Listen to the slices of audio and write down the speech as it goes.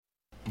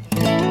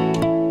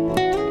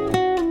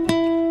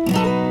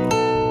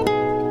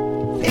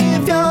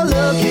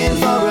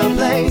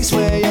Comics,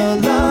 where your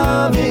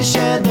love is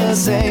shared the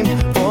same.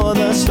 For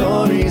the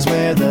stories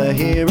where the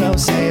hero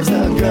saves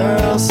the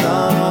girl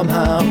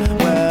somehow.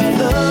 Where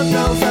look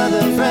no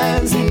further,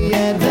 friends, the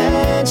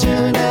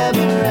adventure never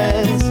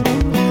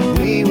ends.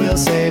 We will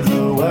save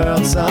the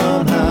world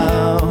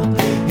somehow.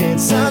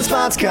 It's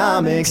Sunspots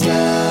Comics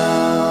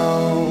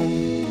now.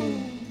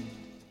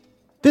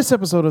 This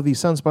episode of the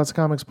Sunspots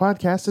Comics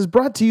podcast is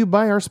brought to you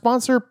by our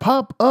sponsor,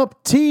 Pop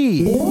Up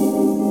Tea.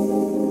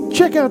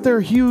 Check out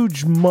their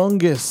huge,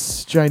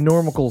 humongous,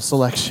 ginormical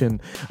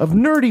selection of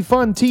nerdy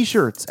fun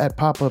t-shirts at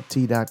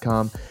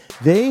popuptea.com.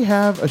 They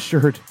have a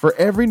shirt for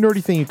every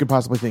nerdy thing you could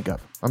possibly think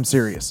of. I'm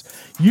serious.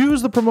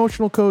 Use the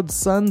promotional code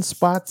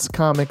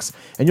SUNSPOTSCOMICS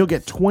and you'll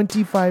get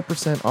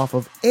 25% off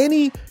of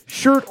any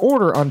shirt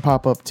order on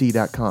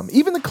popuptea.com.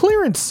 Even the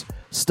clearance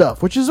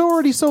stuff, which is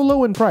already so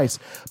low in price.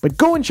 But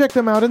go and check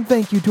them out, and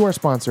thank you to our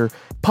sponsor,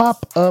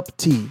 Pop Up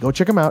Tea. Go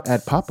check them out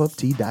at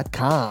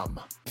popuptea.com.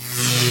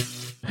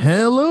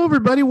 Hello,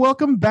 everybody.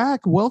 Welcome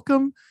back.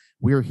 Welcome.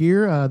 We're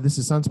here. This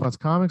is Sunspots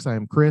Comics. I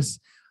am Chris,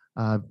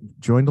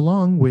 joined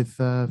along with,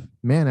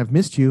 man, I've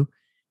missed you.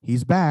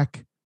 He's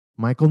back.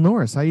 Michael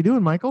Norris. How you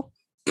doing, Michael?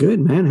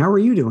 Good, man. How are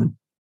you doing?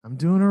 I'm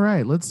doing all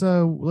right. Let's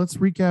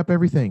recap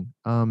everything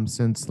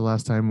since the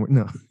last time.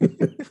 No,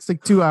 it's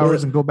like 2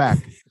 hours and go back.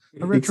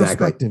 A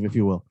retrospective, exactly, if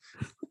you will.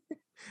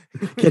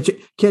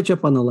 catch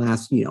up on the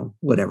last,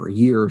 whatever,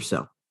 year or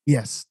so.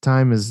 Yes,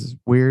 time is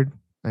weird.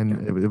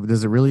 And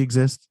does it really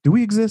exist? Do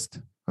we exist?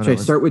 Should I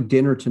start with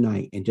dinner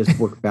tonight and just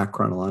work back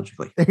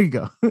chronologically? There you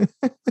go.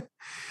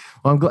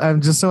 Well,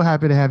 I'm just so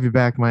happy to have you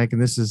back, Mike.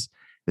 And this is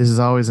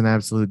always an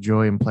absolute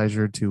joy and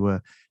pleasure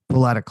to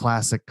pull out a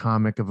classic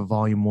comic of a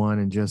volume one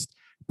and just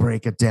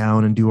break it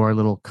down and do our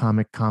little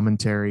comic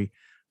commentary.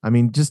 I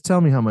mean, just tell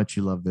me how much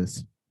you love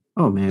this.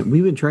 Oh, man,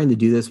 we've been trying to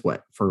do this,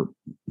 for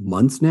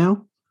months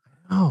now?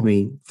 Oh, I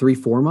mean,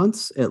 3-4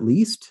 months at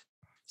least.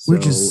 We're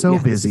just so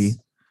busy.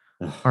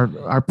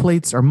 Our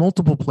plates, our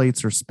multiple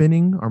plates are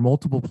spinning. Our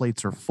multiple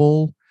plates are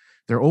full.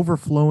 They're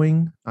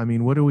overflowing. I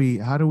mean, what do we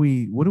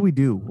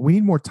do? We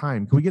need more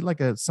time. Can we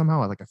get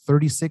somehow a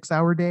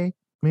 36-hour day,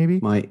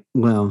 maybe? My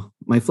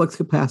flux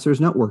capacitor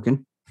is not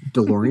working.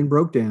 DeLorean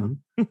broke down.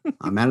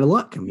 I'm out of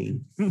luck. I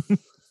mean,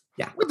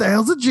 yeah. What the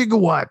hell's a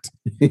gigawatt?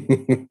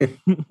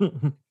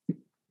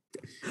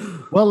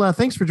 Well,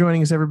 thanks for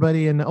joining us,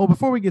 everybody. And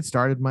before we get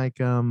started, Mike,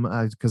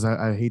 because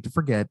I hate to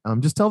forget,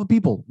 just tell the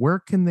people, where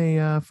can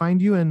they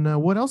find you,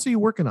 and what else are you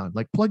working on?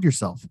 Plug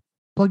yourself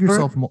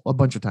a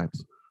bunch of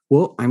times.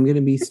 Well, I'm going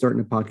to be starting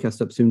a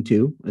podcast up soon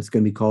too. It's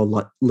going to be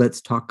called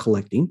Let's Talk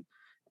Collecting,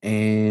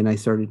 and I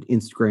started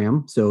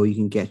Instagram, so you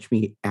can catch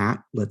me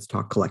at Let's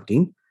Talk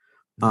Collecting.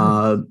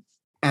 Mm-hmm.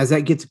 As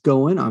that gets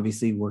going,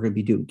 obviously we're going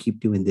to be keep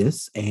doing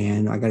this,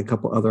 and I got a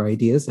couple other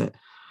ideas that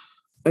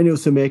I know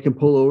somebody I can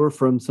pull over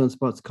from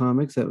Sunspots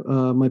Comics that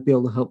might be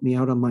able to help me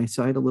out on my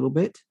side a little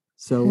bit.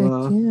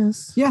 So,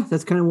 yes. Yeah,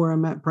 that's kind of where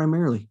I'm at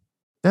primarily.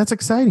 That's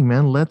exciting,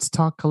 man. Let's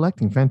Talk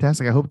Collecting.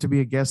 Fantastic. I hope to be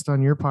a guest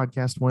on your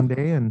podcast one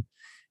day and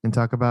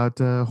talk about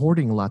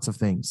hoarding lots of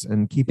things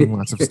and keeping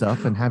lots of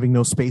stuff and having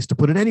no space to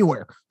put it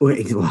anywhere. Well,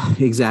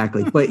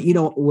 exactly. But,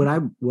 what I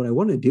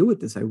want to do with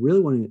this, I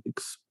really want to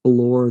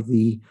explore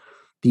the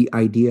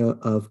idea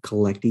of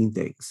collecting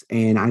things.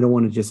 And I don't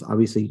want to just,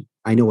 obviously,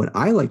 I know what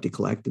I like to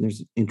collect and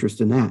there's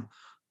interest in that,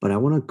 but I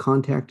want to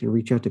contact and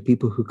reach out to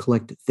people who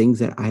collect things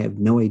that I have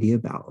no idea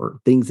about, or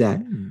things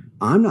that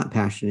I'm not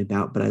passionate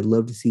about, but I'd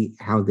love to see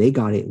how they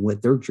got it and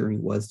what their journey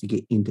was to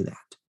get into that.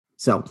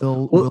 So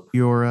will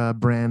your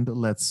brand,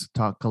 Let's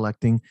Talk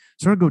Collecting,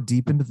 sort of go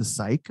deep into the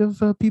psyche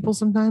of people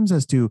sometimes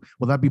as to,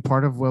 will that be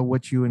part of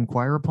what you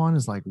inquire upon,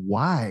 is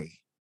why?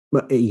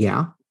 But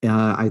yeah.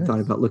 I thought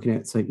about looking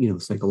at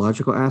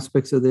psychological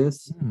aspects of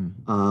this.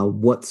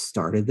 What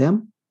started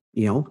them?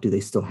 Do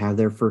they still have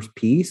their first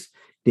piece?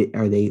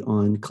 Are they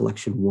on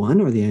collection 1?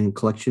 Are they on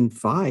collection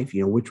 5?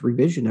 Which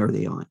revision are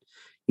they on?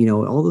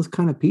 All those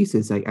kind of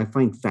pieces I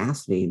find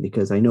fascinating,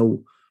 because I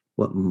know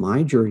what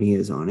my journey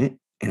is on it,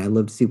 and I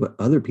love to see what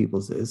other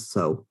people's is.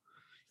 So,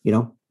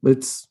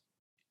 it's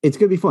going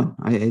to be fun.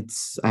 I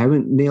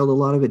haven't nailed a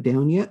lot of it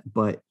down yet,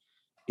 but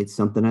it's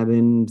something I've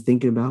been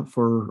thinking about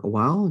for a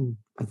while, and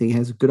I think it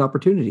has a good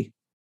opportunity.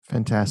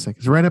 Fantastic.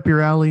 It's right up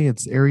your alley.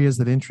 It's areas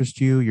that interest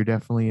you. You're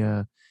definitely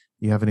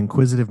you have an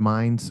inquisitive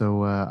mind.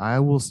 So I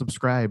will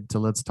subscribe to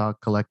Let's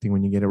Talk Collecting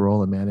when you get it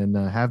rolling, man, and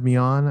have me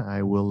on.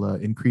 I will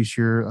increase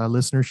your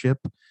listenership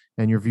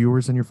and your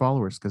viewers and your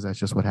followers, because that's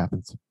just what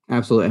happens.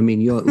 Absolutely. I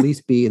mean, you'll at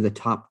least be in the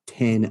top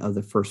 10 of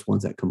the first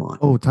ones that come on.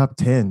 Oh, top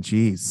 10.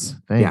 Geez.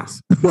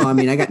 Thanks. Yeah. Well, I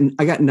mean, I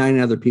got 9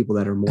 other people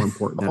that are more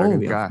important. Oh,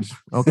 gosh.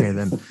 Okay,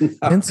 then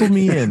pencil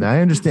me in.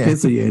 I understand.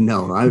 Pencil you in.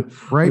 No,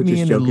 write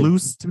me in joking. A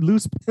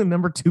loose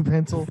number 2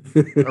 pencil,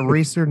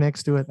 eraser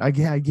next to it. I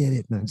get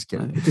it. No, I'm just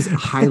kidding. Just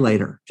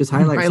highlighter. Just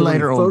highlighter.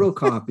 Highlighter. So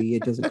photocopy,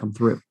 it doesn't come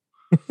through.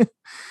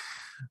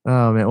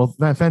 Oh man, well,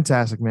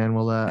 fantastic, man.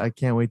 Well, I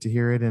can't wait to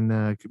hear it,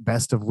 and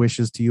best of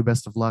wishes to you.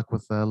 Best of luck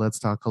with Let's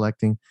Talk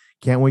Collecting.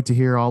 Can't wait to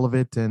hear all of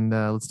it, and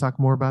let's talk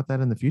more about that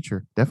in the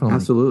future. Definitely.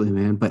 Absolutely,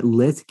 man. But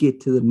let's get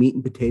to the meat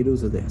and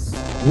potatoes of this.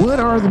 What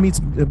are the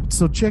meats?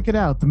 So check it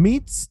out. The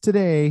meats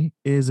today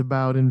is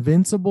about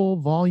Invincible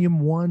Volume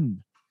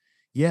 1.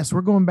 Yes,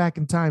 we're going back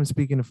in time.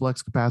 Speaking of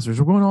flux capacitors,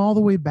 we're going all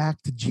the way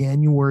back to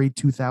January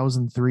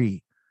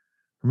 2003.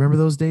 Remember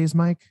those days,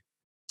 Mike?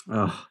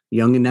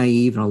 Young and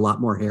naive and a lot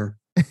more hair.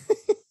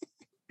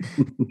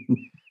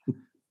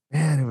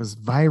 Man, it was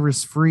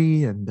virus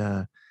free and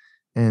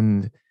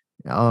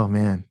oh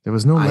man, there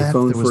was no left,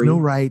 iPhone there was free. no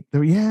right.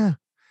 There, yeah,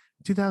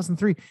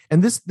 2003.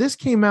 And this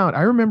came out.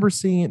 I remember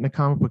seeing it in a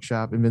comic book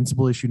shop,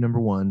 Invincible issue number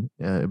 1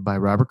 by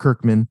Robert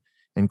Kirkman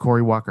and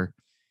Cory Walker.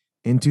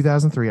 In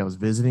 2003, I was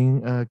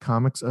visiting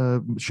comics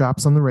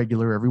shops on the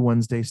regular every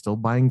Wednesday, still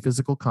buying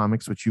physical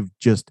comics, which you've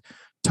just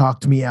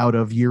talked me out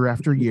of year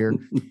after year.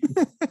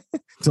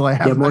 Till I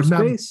have more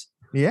space.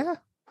 Yeah.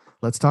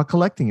 Let's Talk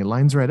Collecting. It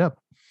lines right up.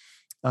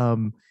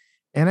 And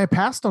I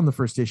passed on the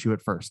first issue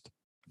at first.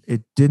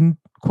 It didn't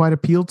quite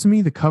appeal to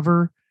me. The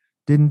cover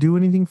didn't do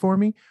anything for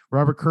me.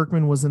 Robert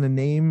Kirkman wasn't a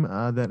name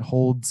that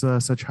holds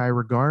such high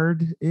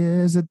regard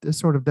as it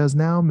sort of does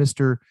now,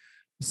 Mr.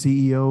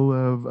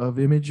 CEO of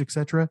Image,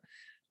 etc.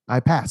 I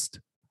passed.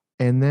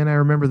 And then I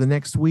remember the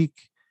next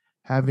week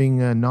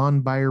having a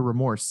non-buyer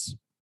remorse.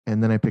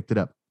 And then I picked it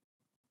up.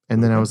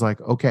 And then I was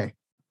like, okay.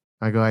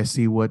 I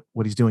see what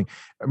he's doing.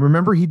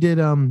 Remember he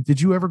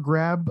did you ever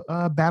grab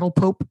Battle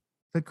Pope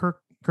that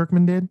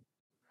Kirkman did?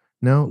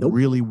 No? Nope.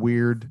 Really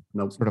weird,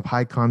 sort of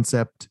high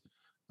concept.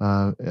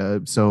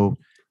 So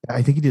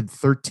I think he did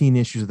 13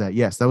 issues of that.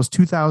 Yes, that was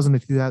 2000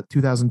 to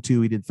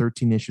 2002. He did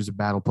 13 issues of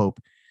Battle Pope.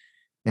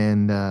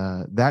 And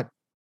that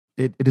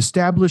it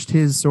established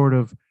his sort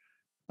of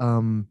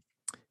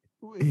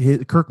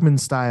his Kirkman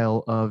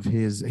style of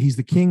he's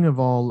the king of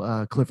all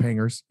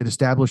cliffhangers. It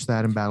established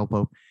that in Battle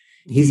Pope.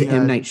 He's the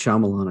M. Night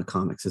Shyamalan of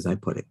comics, as I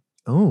put it.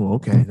 Oh,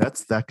 okay.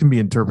 That can be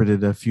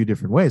interpreted a few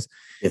different ways.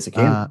 Yes, it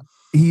can.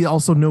 He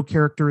also, no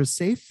character is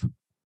safe.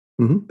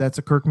 Mm-hmm. That's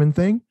a Kirkman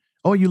thing.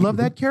 Oh, you love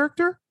that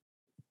character?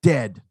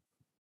 Dead.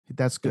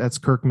 That's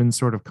Kirkman's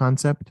sort of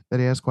concept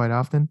that he has quite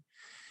often.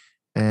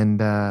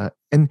 And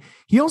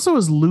he also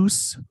is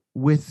loose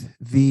with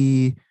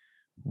the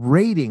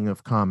rating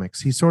of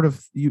comics. He sort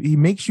of he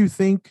makes you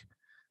think,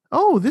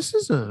 oh, this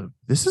is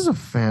a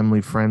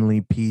family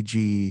friendly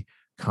PG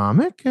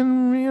comic,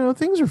 and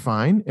things are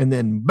fine. And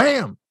then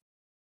bam,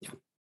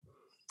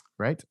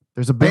 right?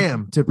 There's a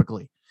bam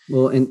typically.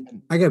 Well,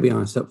 and I gotta be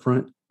honest up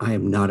front, I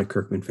am not a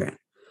Kirkman fan,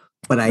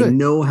 but Good. I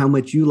know how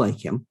much you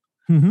like him.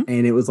 Mm-hmm.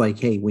 And it was like,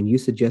 hey, when you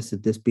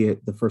suggested this be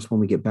the first one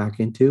we get back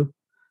into,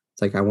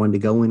 it's like I wanted to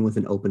go in with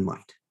an open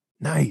mind.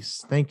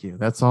 Nice. Thank you.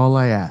 That's all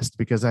I asked,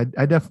 because I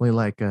definitely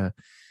like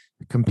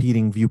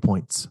competing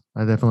viewpoints.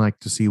 I definitely like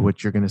to see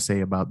what you're going to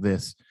say about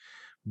this.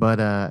 But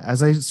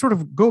as I sort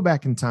of go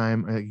back in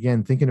time,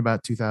 again, thinking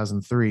about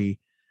 2003,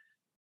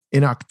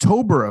 in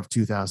October of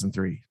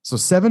 2003, so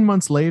 7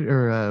 months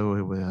later,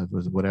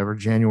 was whatever,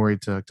 January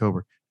to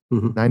October,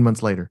 9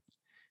 months later,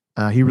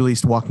 he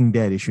released Walking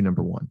Dead issue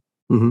number 1.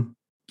 Mm-hmm.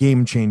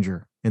 Game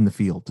changer in the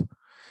field.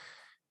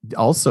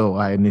 Also,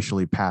 I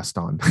initially passed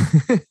on.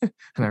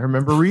 And I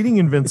remember reading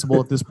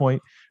Invincible at this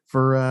point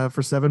for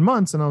 7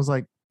 months. And I was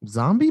like,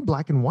 zombie,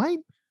 black and white?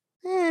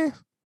 I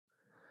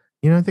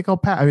think I'll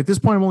pass. I mean, at this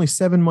point, I'm only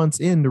 7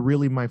 months into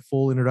really my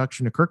full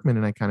introduction to Kirkman,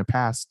 and I kind of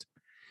passed.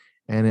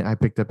 And I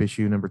picked up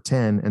issue number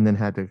 10 and then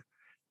had to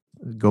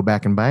go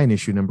back and buy an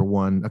issue number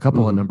 1, a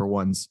couple of number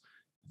 1s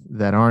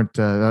that aren't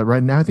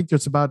right now. I think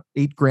there's about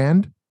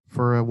 $8,000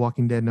 for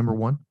Walking Dead number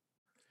 1.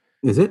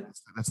 Is it?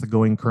 That's the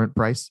going current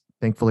price.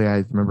 Thankfully,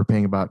 I remember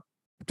paying about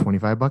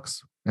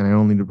 $25, and I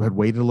only had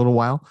waited a little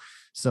while.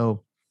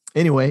 So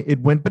anyway, it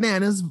went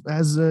bananas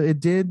as it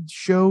did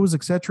shows,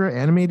 etc.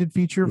 Animated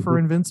feature for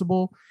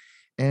Invincible.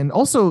 And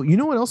also, you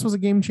know what else was a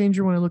game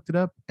changer when I looked it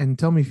up? And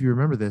tell me if you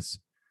remember this.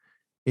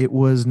 It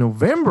was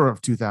November of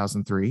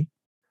 2003.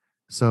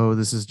 So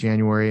this is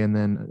January, and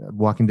then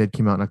Walking Dead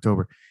came out in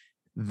October.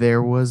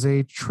 There was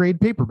a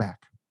trade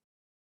paperback.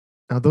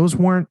 Now, those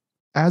weren't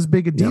as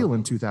big a deal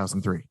in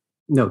 2003.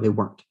 No, they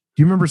weren't.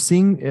 Do you remember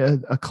seeing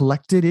a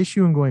collected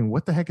issue and going,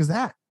 what the heck is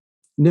that?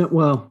 No,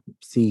 well,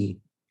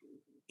 see,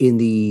 in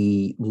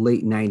the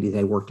late 90s,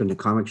 I worked in a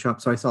comic shop,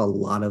 so I saw a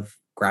lot of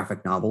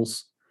graphic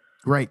novels.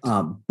 Right.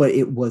 But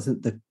it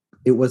wasn't the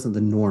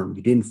norm.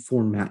 You didn't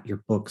format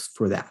your books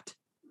for that.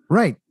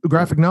 Right.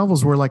 Graphic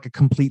novels were like a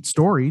complete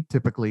story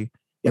typically.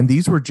 And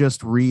these were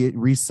just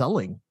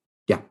reselling.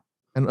 Yeah.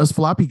 And us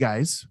floppy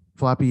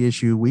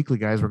issue weekly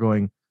guys were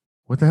going,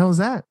 what the hell is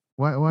that?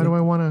 Why do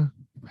I want to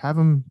have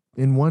them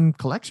in one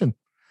collection?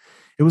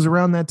 It was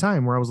around that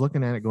time where I was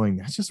looking at it going,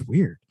 that's just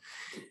weird,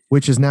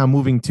 which is now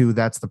moving to,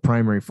 that's the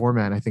primary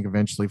format. I think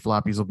eventually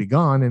floppies will be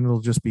gone and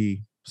it'll just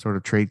be sort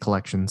of trade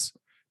collections,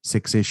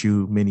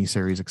 6-issue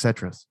miniseries,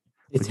 etc.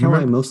 It's how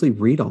I mostly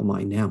read all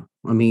mine now.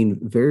 I mean,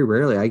 very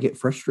rarely I get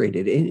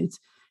frustrated, and it's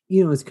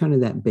kind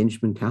of that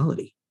binge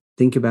mentality.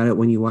 Think about it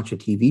when you watch a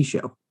TV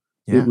show.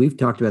 Yeah. We've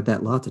talked about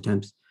that lots of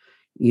times,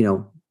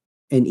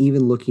 and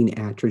even looking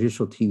at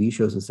traditional TV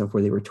shows and stuff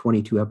where they were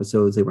 22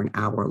 episodes, they were an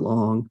hour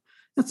long.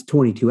 That's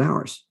 22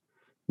 hours.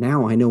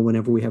 Now I know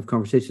whenever we have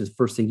conversations,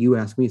 first thing you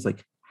ask me is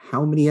like,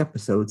 how many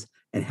episodes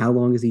and how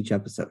long is each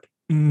episode?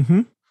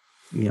 Mm-hmm.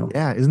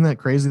 Yeah, isn't that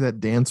crazy that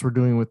dance we're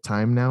doing with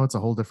time now? It's a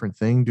whole different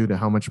thing due to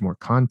how much more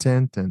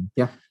content and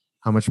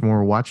how much more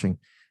we're watching.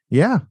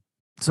 Yeah.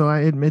 So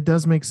it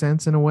does make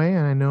sense in a way.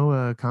 And I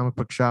know comic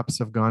book shops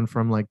have gone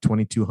from like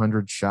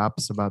 2,200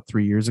 shops about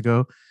 3 years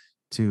ago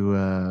to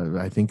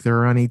I think there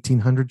are around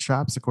 1,800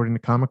 shops according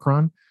to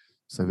Comicron.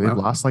 So they've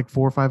lost like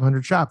 400 or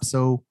 500 shops.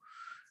 So,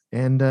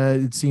 and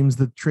it seems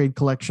the trade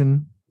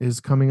collection is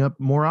coming up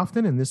more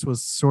often. And this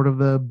was sort of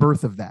the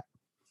birth of that.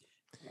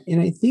 And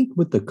I think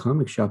with the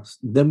comic shops,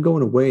 them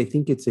going away, I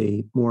think it's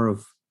a more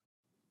of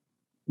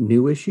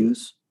new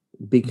issues,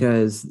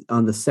 because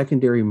on the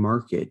secondary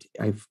market,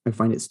 I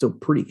find it still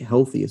pretty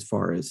healthy as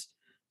far as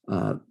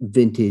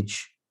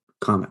vintage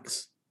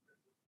comics.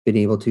 Been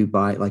able to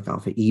buy like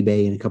off of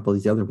eBay and a couple of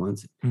these other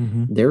ones.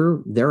 Mm-hmm.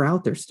 They're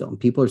out there still, and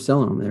people are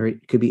selling them.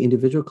 It could be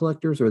individual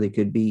collectors, or they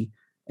could be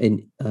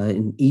an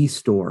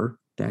e-store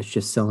that's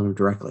just selling them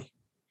directly.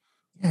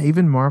 Yeah,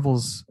 even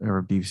Marvel's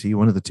or DC,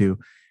 one of the two,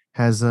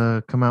 has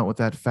come out with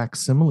that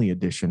facsimile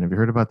edition. Have you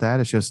heard about that?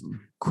 It's just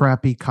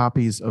crappy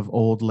copies of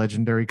old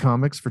legendary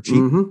comics for cheap.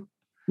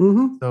 Mm-hmm.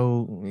 Mm-hmm.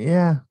 So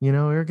yeah,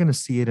 you're going to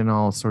see it in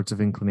all sorts of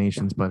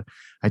inclinations. But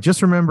I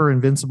just remember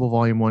Invincible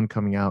Volume 1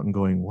 coming out and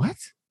going, what?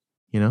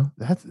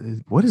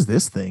 What is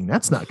this thing?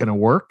 That's not going to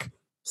work.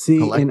 See,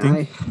 collecting.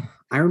 And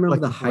I remember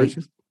the hype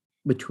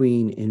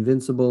between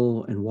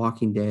Invincible and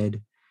Walking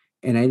Dead,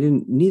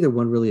 and neither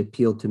one really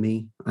appealed to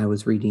me. I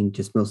was reading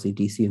just mostly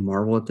DC and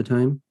Marvel at the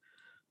time.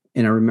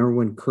 And I remember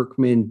when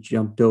Kirkman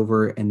jumped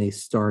over and they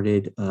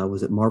started,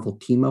 was it Marvel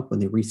Team Up, when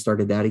they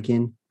restarted that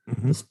again,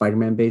 the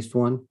Spider-Man based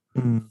one?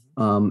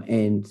 Mm-hmm.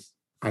 And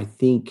I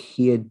think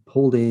he had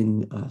pulled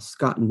in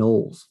Scott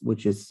Knowles,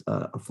 which is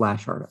a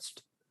Flash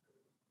artist.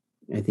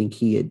 I think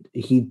he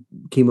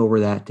came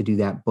over that to do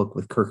that book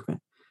with Kirkman.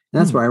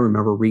 And that's where I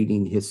remember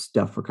reading his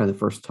stuff for kind of the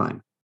first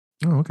time.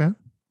 Oh, okay.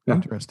 Yeah.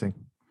 Interesting.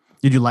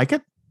 Did you like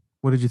it?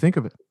 What did you think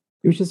of it?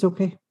 It was just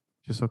okay.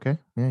 Just okay?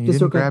 Yeah, he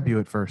didn't grab you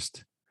at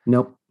first.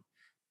 Nope.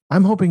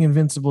 I'm hoping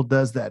Invincible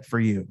does that for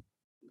you,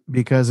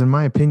 because in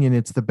my opinion,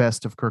 it's the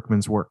best of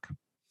Kirkman's work.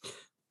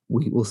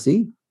 We will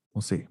see.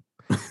 We'll see.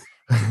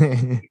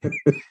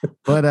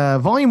 But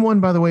Volume 1,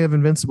 by the way, of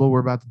Invincible, we're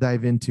about to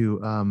dive into.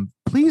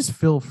 Please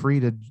feel free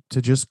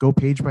to just go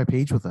page by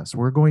page with us.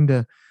 We're going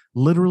to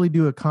literally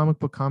do a comic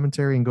book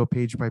commentary and go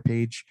page by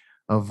page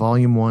of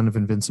Volume 1 of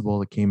Invincible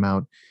that came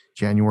out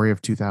January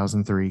of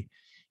 2003.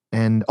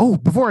 And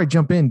before I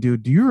jump in,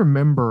 dude, do you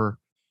remember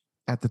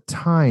at the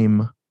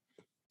time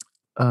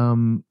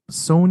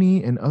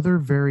Sony and other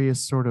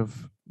various sort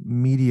of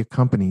media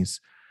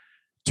companies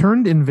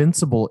turned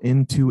Invincible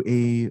into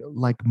a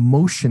like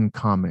motion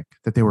comic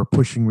that they were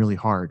pushing really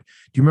hard?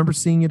 Do you remember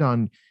seeing it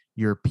on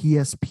your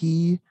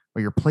PSP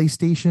or your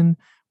PlayStation,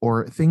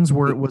 or things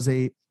where it was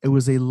a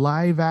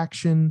live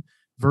action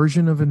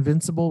version of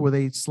Invincible where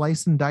they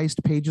sliced and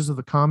diced pages of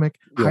the comic,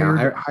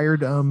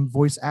 hired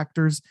voice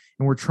actors,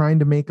 and were trying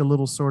to make a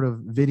little sort of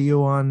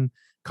video on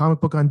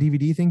comic book on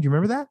DVD thing? Do you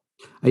remember that?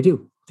 I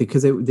do,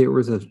 because there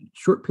was a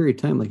short period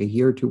of time, like a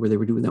year or two, where they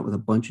were doing that with a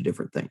bunch of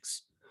different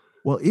things.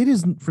 Well, it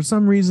is for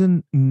some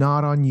reason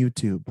not on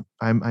YouTube.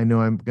 I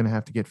know I'm going to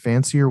have to get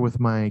fancier with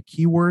my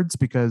keywords,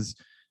 because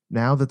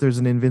now that there's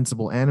an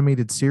Invincible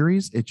animated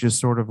series, it just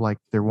sort of like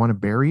they want to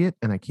bury it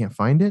and I can't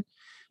find it.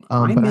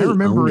 But I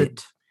remember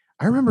it.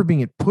 I remember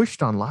being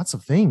pushed on lots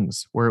of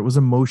things where it was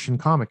a motion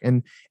comic.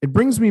 And it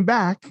brings me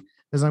back,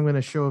 as I'm going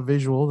to show a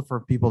visual for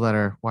people that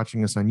are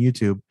watching us on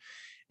YouTube.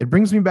 It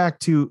brings me back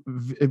to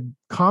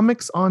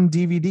comics on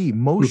DVD,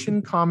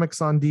 motion comics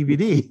on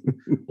DVD,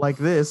 like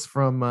this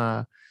from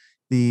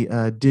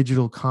the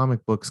Digital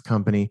Comic Books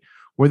Company,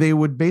 where they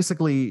would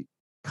basically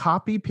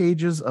copy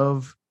pages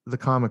of the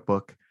comic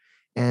book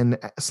and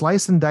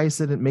slice and dice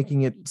it and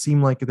making it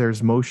seem like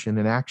there's motion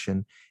and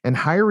action, and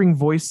hiring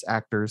voice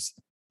actors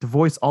to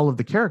voice all of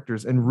the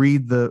characters and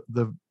read the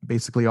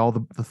basically all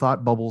the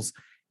thought bubbles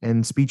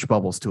and speech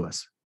bubbles to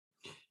us.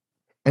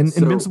 And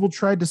Invincible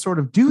tried to sort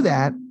of do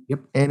that,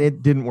 and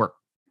it didn't work.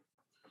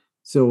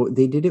 So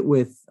they did it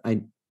with, I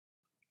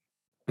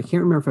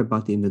can't remember if I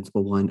bought the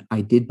Invincible one.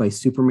 I did buy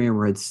Superman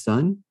Red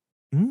Sun.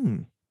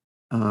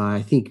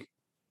 I think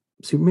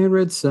Superman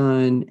Red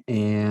Sun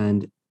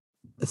and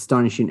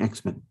Astonishing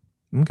X-Men.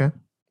 Okay.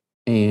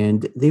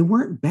 And they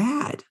weren't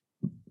bad.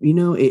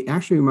 It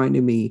actually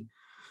reminded me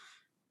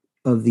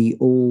of the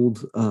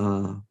old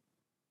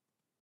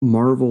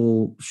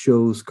Marvel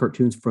shows,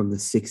 cartoons from the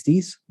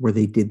 60s, where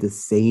they did the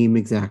same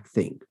exact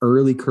thing.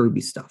 Early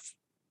Kirby stuff.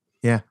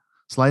 Yeah.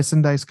 Slice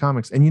and dice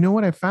comics. And you know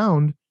what I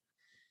found?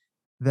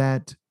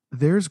 That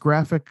there's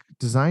graphic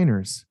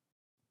designers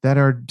that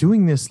are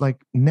doing this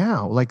like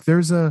now. Like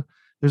there's a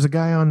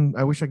guy on,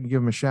 I wish I could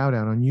give him a shout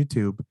out, on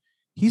YouTube.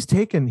 He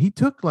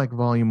took like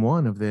Volume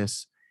 1 of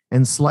this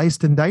and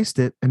sliced and diced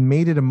it and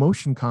made it a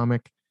motion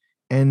comic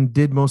and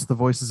did most of the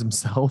voices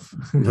himself.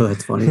 No,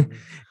 that's funny.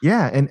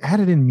 Yeah, and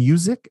added in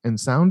music and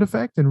sound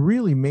effect and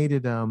really made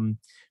it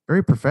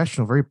very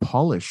professional, very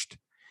polished.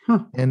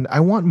 Huh. And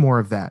I want more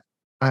of that.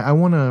 I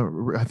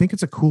think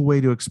it's a cool way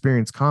to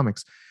experience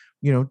comics.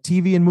 You know,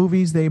 TV and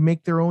movies, they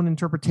make their own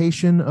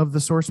interpretation of the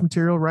source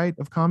material, right?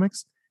 Of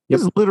comics. Yep.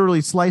 This is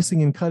literally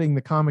slicing and cutting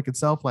the comic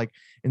itself. Like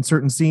in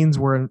certain scenes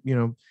where,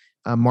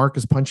 Mark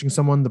is punching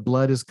someone, the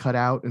blood is cut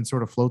out and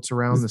sort of floats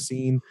around the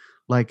scene.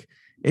 Like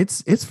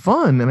it's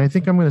fun. And I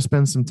think I'm going to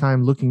spend some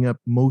time looking up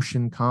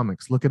motion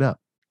comics. Look it up.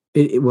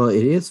 Well,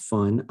 it is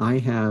fun. I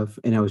have,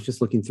 and I was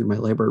just looking through my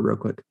library real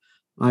quick.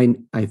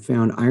 I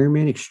found Iron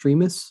Man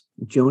Extremis,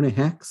 Jonah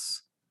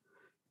Hex.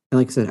 And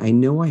like I said, I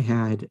know I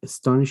had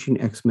Astonishing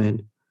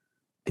X-Men.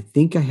 I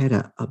think I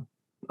had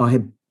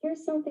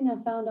Here's something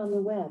I found on the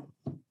web.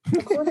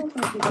 According to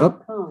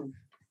YouTube.com,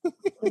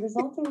 the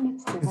resulting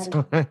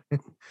mixture had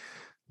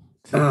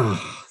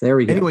there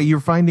we go. Anyway, you're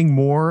finding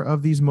more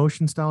of these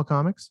motion style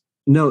comics?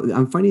 No,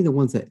 I'm finding the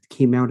ones that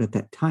came out at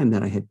that time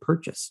that I had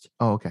purchased.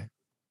 Oh, okay.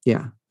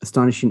 Yeah.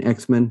 Astonishing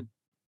X-Men.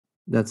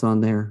 That's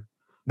on there.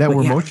 That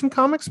were motion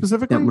comics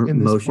specifically? That were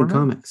motion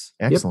comics.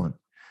 Excellent. Yep.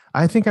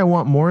 I think I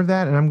want more of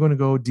that, and I'm going to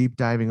go deep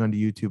diving onto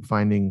YouTube,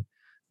 finding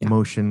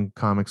motion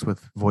comics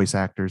with voice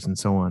actors and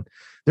so on.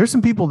 There's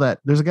some people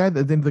there's a guy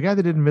the guy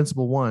that did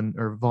Invincible 1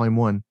 or Volume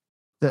 1.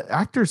 The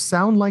actors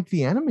sound like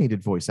the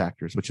animated voice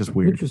actors, which is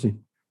weird.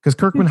 Interesting. Because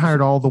Kirkman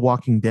hired all the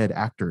Walking Dead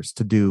actors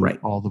to do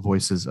all the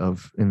voices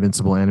of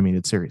Invincible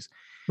animated series.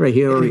 Right.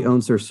 He already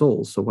owns their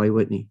souls, so why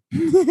wouldn't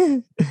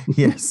he?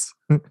 Yes.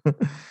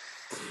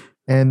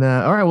 And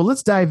all right, well,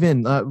 let's dive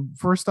in.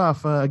 First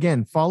off,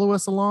 again, follow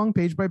us along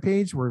page by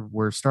page.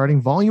 We're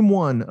starting Volume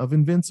 1 of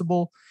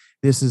Invincible.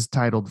 This is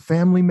titled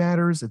Family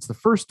Matters. It's the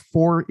first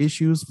 4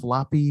 issues,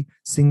 floppy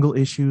single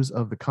issues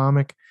of the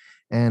comic.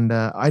 And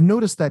I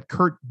noticed that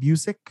Kurt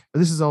Busiek,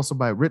 this is also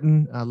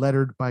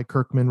lettered by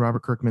Kirkman,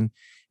 Robert Kirkman,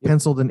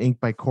 penciled and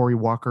inked by Cory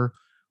Walker,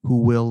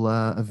 who will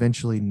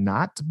eventually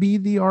not be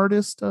the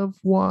artist of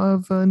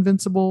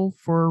Invincible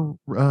for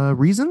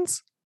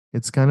reasons.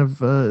 It's kind of,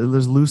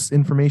 there's loose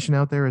information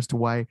out there as to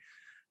why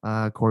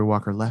Cory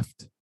Walker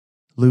left.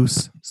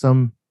 Loose,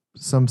 some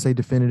say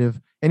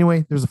definitive.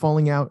 Anyway, there's a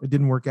falling out. It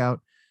didn't work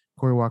out.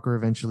 Cory Walker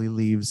eventually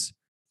leaves.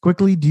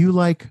 Quickly, do you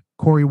like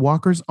Cory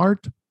Walker's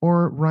art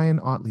or Ryan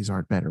Ottley's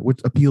art better?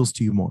 Which appeals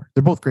to you more?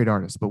 They're both great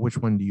artists, but which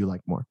one do you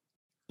like more?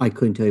 I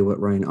couldn't tell you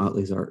what Ryan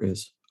Ottley's art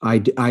is.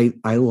 I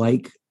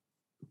like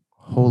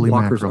Holy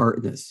Walker's mackerel. art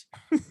in this.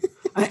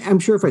 I'm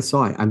sure if I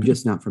saw it, I'm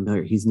just not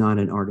familiar. He's not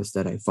an artist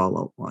that I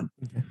follow on.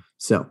 Okay.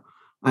 So,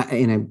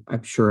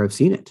 I'm sure I've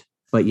seen it.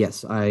 But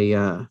yes,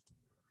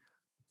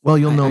 well,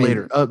 you'll know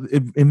later.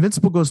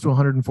 Invincible goes to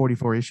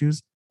 144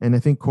 issues, and I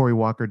think Cory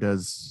Walker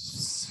does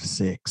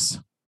 6.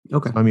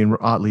 Okay. I mean,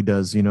 Ottley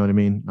does,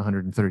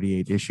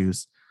 138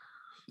 issues.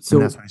 So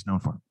that's what he's known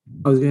for.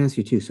 I was going to ask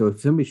you too. So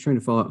if somebody's trying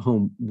to follow at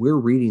home, we're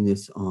reading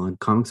this on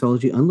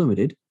Comixology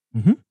Unlimited.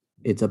 Mm-hmm.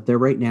 It's up there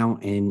right now.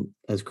 And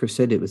as Chris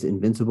said, it was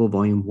Invincible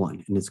Volume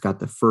 1, and it's got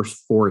the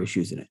first 4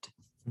 issues in it.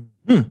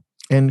 Mm-hmm.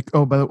 And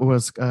by the way, it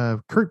was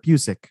Kurt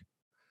Busiek.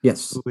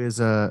 Yes. Who is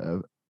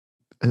a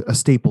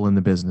staple in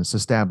the business,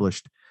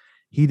 established.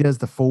 He does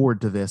the forward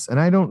to this, and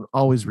I don't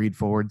always read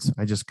forwards.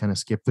 I just kind of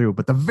skip through.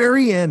 But the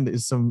very end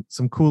is some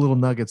cool little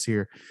nuggets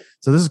here.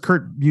 So this is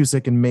Kurt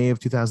Busiek in May of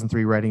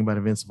 2003 writing about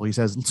Invincible. He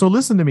says, "So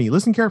listen to me,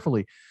 listen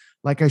carefully.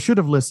 Like I should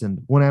have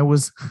listened when I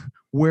was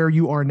where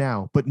you are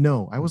now. But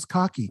no, I was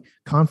cocky,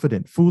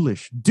 confident,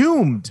 foolish,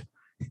 doomed.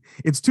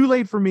 It's too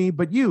late for me,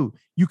 but you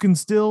can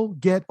still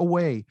get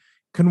away.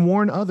 Can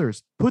warn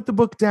others. Put the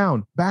book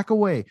down. Back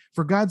away.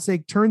 For God's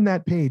sake, turn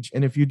that page.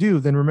 And if you do,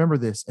 then remember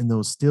this. In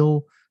those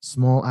still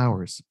small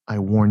hours, I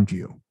warned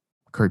you."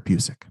 Kurt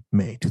Busiek,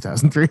 May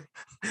 2003.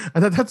 I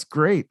thought that's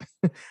great.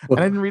 And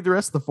I didn't read the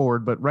rest of the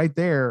forward, but right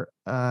there,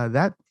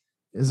 that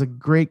is a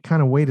great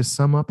kind of way to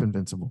sum up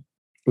Invincible.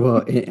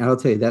 Well, and I'll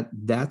tell you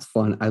that's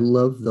fun. I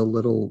love the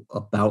little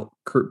about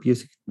Kurt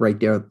Busiek right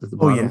there at the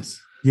bottom. Oh,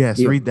 yes.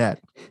 Read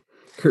that.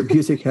 Kurt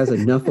Busiek has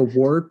enough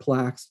award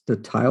plaques to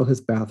tile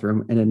his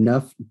bathroom and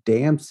enough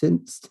damn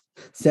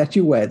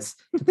statuettes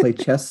to play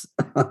chess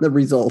on the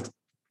result.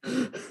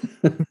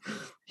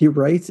 He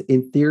writes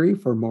in theory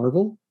for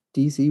Marvel,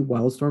 DC,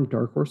 Wildstorm,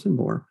 Dark Horse, and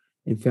more.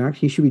 In fact,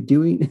 he should be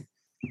doing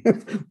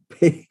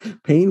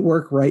paying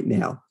work right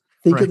now.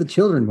 Think of the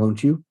children,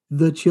 won't you?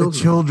 The children. The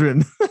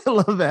children. I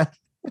love that.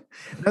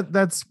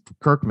 That's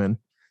Kirkman.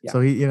 Yeah.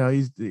 So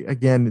he's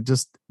again, it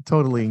just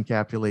totally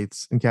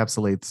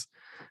encapsulates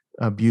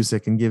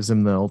Busiek and gives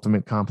him the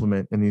ultimate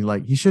compliment. And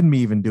he shouldn't be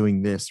even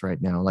doing this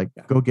right now.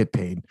 Go get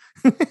paid.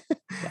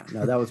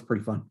 No, that was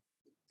pretty fun.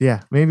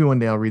 Yeah, maybe one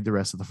day I'll read the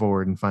rest of the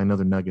forward and find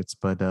other nuggets,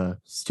 but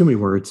it's too many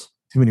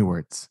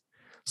words.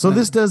 So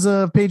this does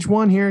page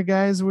 1 here,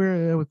 guys.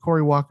 We're with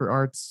Cory Walker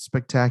art's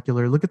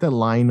spectacular. Look at that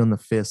line on the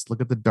fist.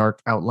 Look at the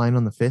dark outline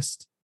on the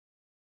fist.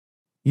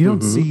 You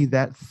don't see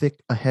that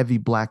thick, a heavy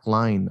black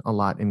line a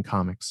lot in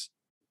comics.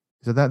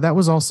 So that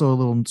was also a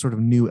little sort of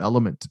new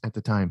element at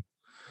the time.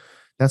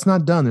 That's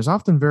not done. There's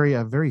often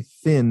a very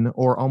thin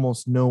or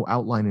almost no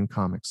outline in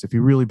comics if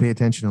you really pay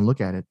attention and look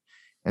at it.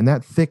 And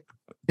that thick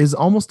is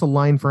almost a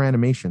line for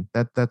animation.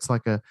 That's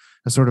like a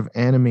sort of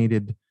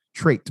animated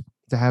trait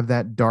to have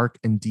that dark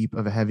and deep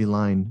of a heavy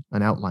line,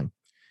 an outline,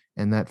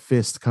 and that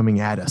fist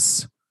coming at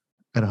us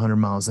at 100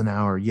 miles an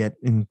hour, yet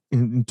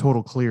in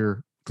total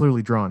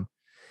clearly drawn,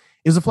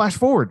 is a flash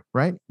forward,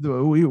 right?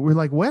 We're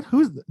like, what?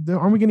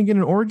 Aren't we going to get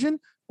an origin?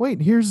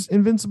 Wait, here's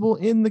Invincible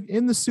in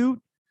the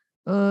suit.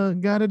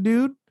 Got a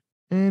dude,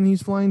 and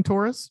he's flying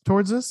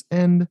towards us.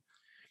 And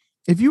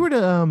if you were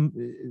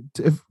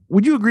to,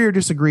 would you agree or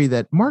disagree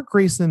that Mark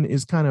Grayson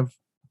is kind of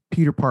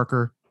Peter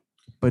Parker,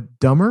 but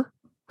dumber?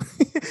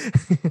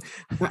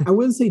 I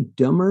wouldn't say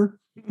dumber,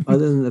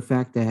 other than the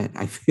fact that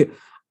I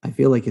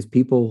feel like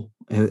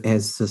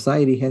as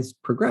society has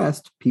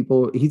progressed,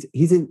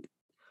 he's in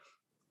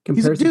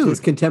comparison to his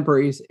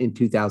contemporaries in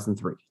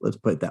 2003. Let's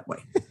put it that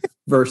way,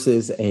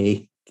 versus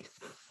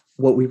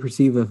what we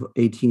perceive of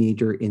a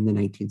teenager in the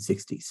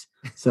 1960s.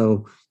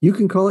 So you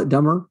can call it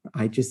dumber.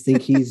 I just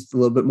think he's a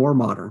little bit more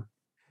modern.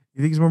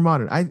 You think he's more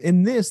modern?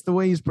 In this, the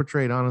way he's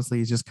portrayed, honestly,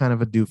 he's just kind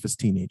of a doofus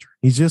teenager.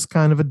 He's just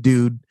kind of a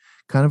dude,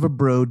 kind of a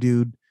bro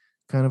dude,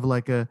 kind of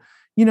like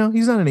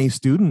he's not an A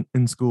student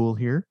in school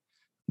here.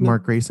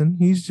 Mark Grayson.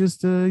 He's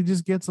just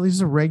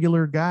he's a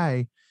regular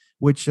guy,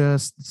 which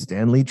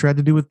Stan Lee tried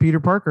to do with Peter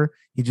Parker.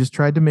 He just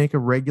tried to make a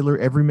regular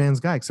everyman's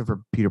guy, except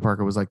for Peter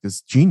Parker was like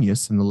this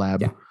genius in the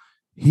lab. Yeah.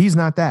 He's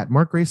not that.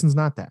 Mark Grayson's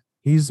not that.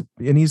 He's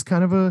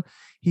kind of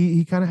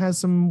he kind of has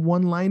some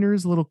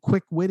one-liners, a little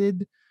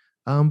quick-witted,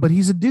 but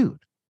he's a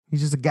dude.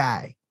 He's just a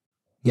guy.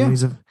 Yeah.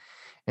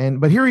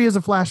 But here he is,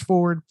 a flash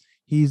forward.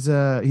 He's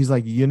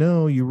like,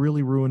 you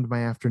really ruined my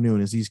afternoon,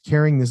 as he's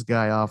carrying this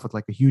guy off with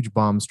like a huge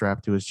bomb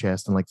strapped to his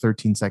chest and like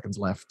 13 seconds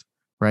left.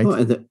 Right. Oh,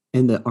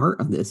 and the art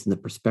on this and the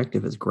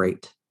perspective is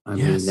great. I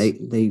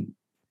mean,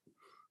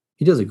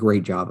 he does a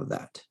great job of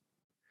that.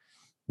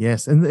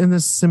 Yes. And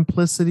the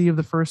simplicity of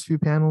the first few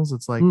panels,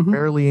 it's like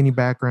barely any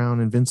background,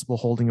 Invincible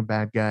holding a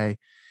bad guy.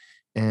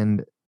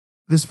 And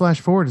this flash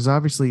forward is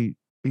obviously,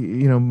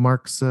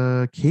 Mark's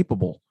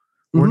capable.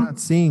 We're not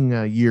seeing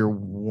year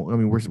one. I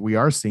mean, we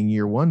are seeing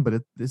year one,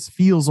 but this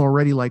feels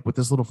already like with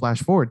this little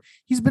flash forward,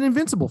 he's been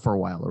invincible for a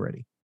while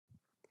already.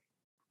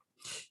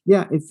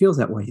 Yeah, it feels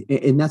that way.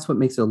 And that's what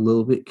makes it a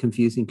little bit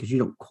confusing, because you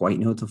don't quite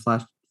know it's a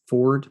flash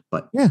forward,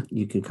 but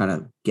you can kind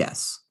of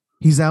guess.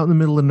 He's out in the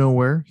middle of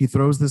nowhere. He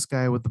throws this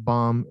guy with the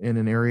bomb in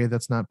an area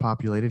that's not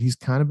populated. He's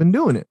kind of been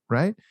doing it,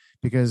 right?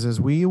 Because as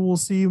we will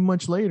see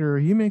much later,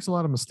 he makes a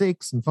lot of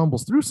mistakes and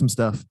fumbles through some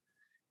stuff.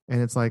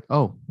 And it's like,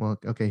 oh, well,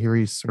 okay, here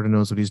he sort of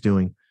knows what he's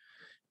doing.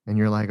 And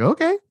you're like,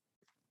 okay.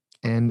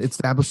 And it's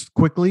established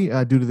quickly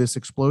due to this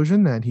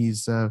explosion that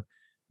he's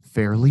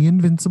fairly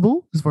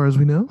invincible, as far as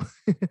we know.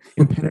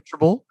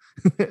 Impenetrable.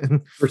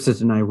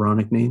 Versus an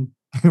ironic name.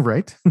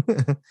 Right.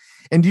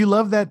 And do you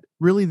love that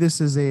really this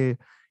is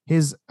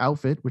his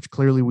outfit, which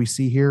clearly we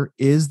see here,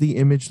 is the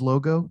Image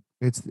logo?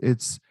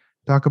 It's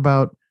talk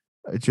about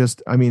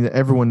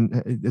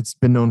everyone, it's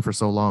been known for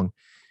so long.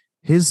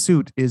 His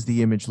suit is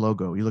the Image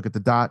logo. You look at the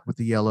dot with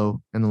the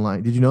yellow and the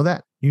line. Did you know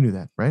that? You knew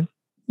that, right?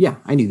 Yeah,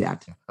 I knew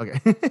that. Okay.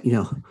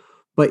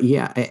 But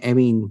yeah, I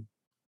mean,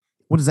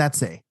 what does that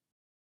say?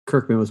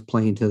 Kirkman was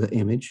playing to the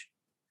Image.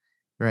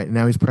 Right.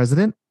 Now he's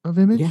president of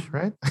Image,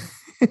 right?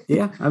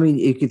 Yeah. I mean,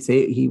 you could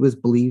say he was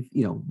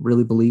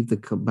really believed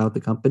about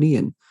the company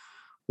and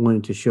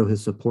wanted to show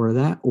his support of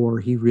that, or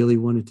he really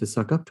wanted to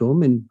suck up to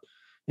him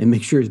and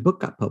make sure his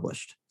book got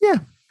published. Yeah.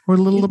 Or a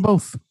little of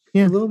both.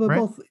 Yeah. A little bit of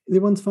both. The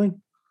one's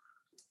fine.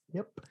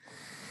 Yep.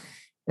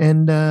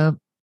 And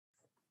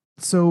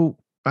so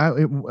I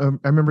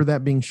remember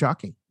that being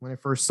shocking when I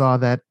first saw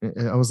that.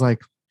 I was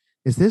like,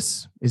 is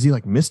he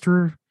like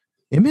Mr.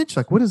 Image?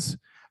 Like, what is,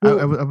 I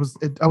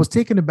was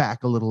taken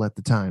aback a little at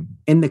the time.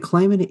 And the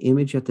climate of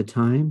Image at the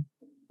time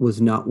was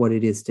not what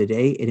it is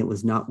today. And it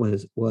was not what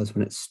it was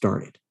when it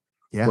started.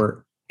 Yeah.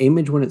 Where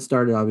Image, when it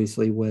started,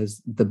 obviously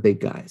was the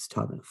big guys,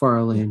 Todd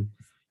McFarlane,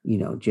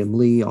 Jim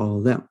Lee, all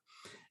of them.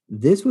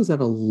 This was at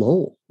a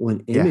lull when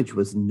Image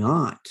was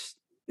not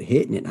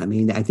hitting it. I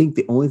mean, I think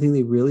the only thing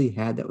they really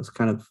had that was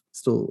kind of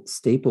still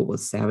staple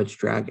was Savage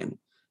Dragon.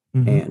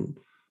 And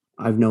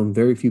I've known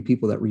very few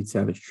people that read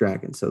Savage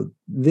Dragon. So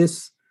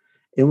it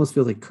almost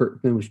feels like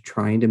Kirkman was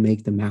trying to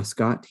make the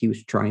mascot. He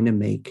was trying to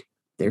make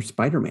their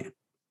Spider-Man.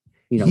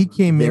 He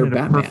came in at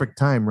Batman. A perfect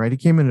time, right? He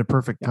came in at a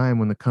perfect time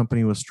when the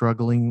company was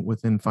struggling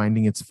within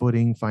finding its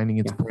footing, finding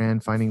its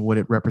brand, finding what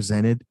it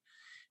represented.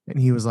 And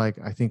he was like,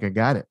 I think I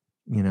got it,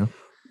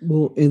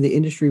 Well, and the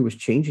industry was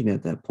changing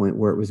at that point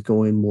where it was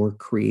going more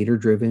creator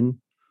driven.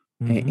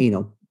 And,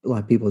 a lot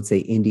of people would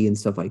say indie and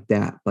stuff like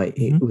that, but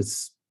it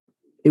was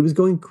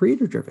going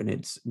creator driven.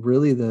 It's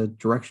really the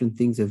direction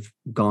things have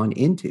gone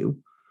into.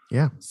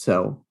 Yeah.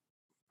 So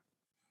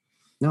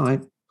no,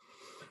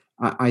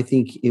 I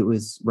think it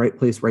was right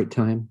place, right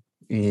time.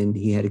 And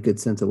he had a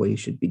good sense of what he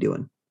should be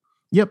doing.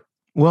 Yep.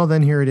 Well,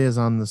 then here it is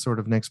on the sort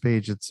of next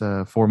page. It's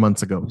 4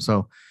 months ago.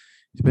 So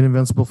he's been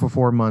invincible for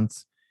 4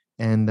 months.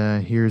 And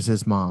here's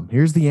his mom.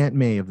 Here's the Aunt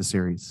May of the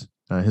series.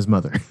 his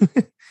mother.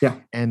 Yeah.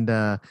 And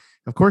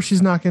of course,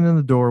 she's knocking on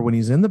the door when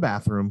he's in the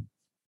bathroom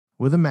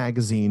with a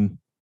magazine.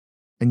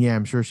 And yeah,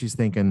 I'm sure she's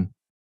thinking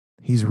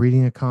he's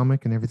reading a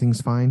comic and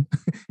everything's fine.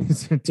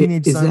 His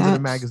teenage Is son's in a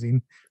that-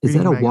 magazine. Is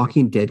reading that a magazine.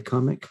 Walking Dead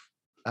comic?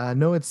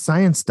 No, it's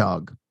Science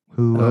Dog,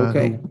 who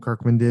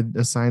Kirkman did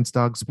a Science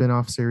Dog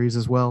spin-off series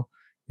as well.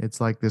 It's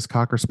like this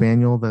Cocker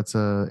Spaniel that's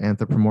a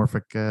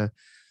anthropomorphic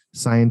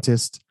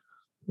scientist.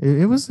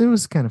 It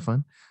was kind of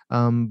fun.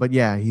 But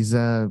yeah, he's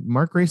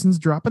Mark Grayson's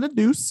dropping a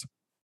deuce.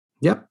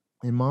 Yep.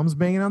 And mom's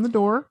banging on the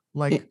door.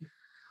 Like,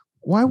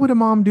 why would a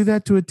mom do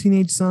that to a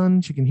teenage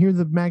son? She can hear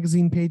the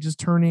magazine pages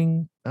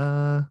turning.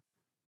 Run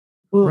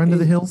to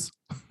the hills.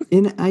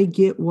 And I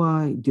get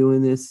why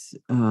doing this,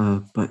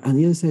 but on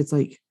the other side, it's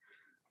like,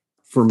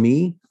 for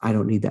me, I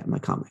don't need that in my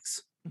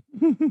comics.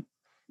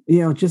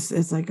 Just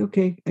it's like,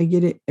 okay, I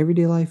get it,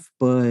 everyday life,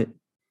 but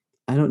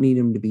I don't need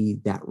him to be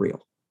that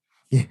real.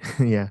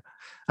 Yeah.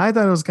 I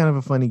thought it was kind of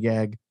a funny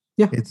gag.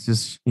 Yeah. It's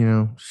just,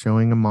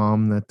 showing a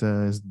mom that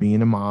is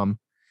being a mom.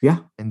 Yeah.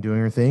 And doing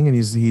her thing. And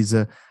he's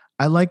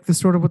I like the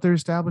sort of what they're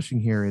establishing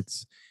here.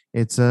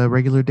 It's a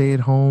regular day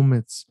at home.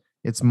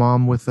 It's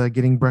mom with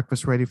getting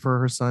breakfast ready for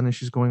her son as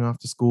she's going off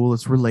to school.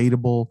 It's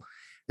relatable.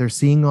 They're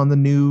seeing on the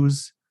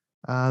news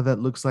that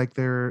looks like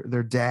their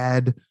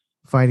dad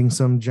fighting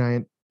some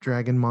giant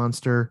dragon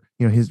monster.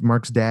 His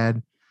Mark's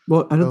dad.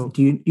 Well, I don't.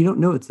 You don't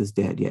know it's his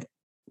dad yet?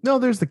 No,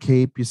 there's the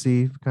cape. You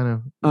see, kind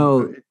of.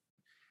 Oh,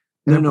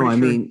 no. I sure,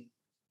 mean,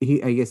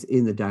 I guess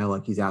in the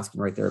dialogue he's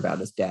asking right there about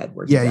his dad.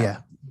 Yeah.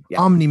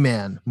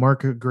 Omni-Man,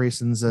 Mark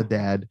Grayson's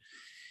dad.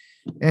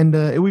 And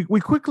we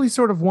quickly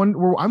sort of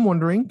I'm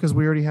wondering, because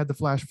we already had the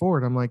flash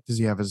forward. I'm like, does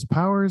he have his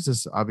powers?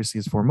 This obviously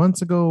is 4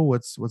 months ago.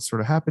 What's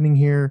sort of happening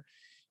here?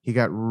 He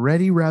got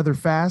ready rather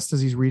fast as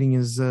he's reading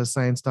his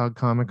Science Dog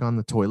comic on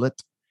the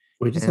toilet.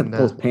 We just have to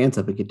pull his pants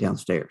up and get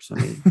downstairs.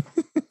 I mean,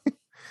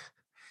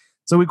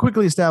 so we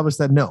quickly established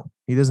that no,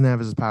 he doesn't have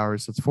his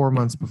powers. It's 4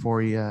 months before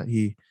he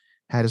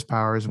had his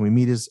powers, and we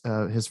meet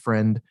his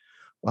friend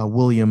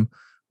William.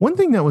 One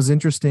thing that was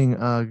interesting,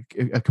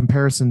 a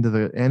comparison to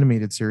the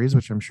animated series,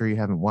 which I'm sure you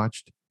haven't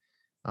watched,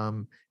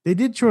 they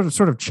did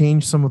sort of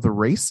change some of the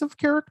race of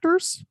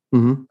characters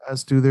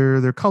as to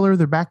their color,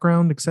 their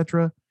background,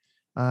 etc.,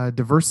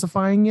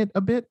 diversifying it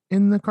a bit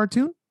in the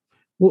cartoon.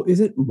 Well,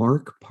 isn't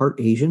Mark part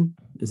Asian?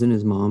 Isn't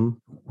his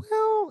mom?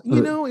 Well,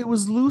 it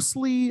was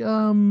loosely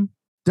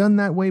done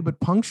that way, but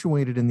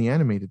punctuated in the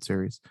animated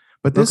series.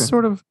 But this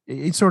sort of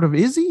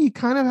is he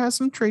kind of has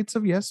some traits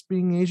of, yes,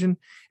 being Asian.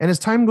 And as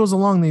time goes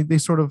along, they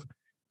sort of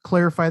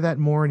clarify that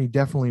more. And he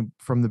definitely,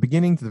 from the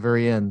beginning to the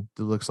very end,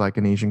 looks like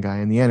an Asian guy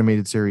in the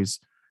animated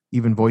series,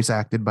 even voice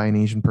acted by an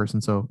Asian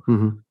person. So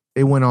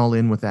they went all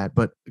in with that.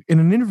 But in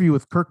an interview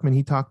with Kirkman,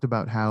 he talked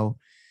about how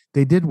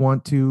they did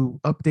want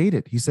to update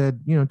it. He said,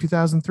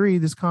 2003,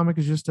 this comic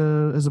is just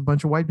a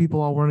bunch of white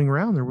people all running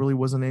around. There really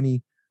wasn't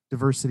any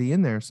diversity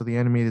in there. So the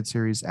animated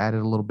series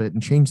added a little bit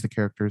and changed the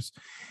characters.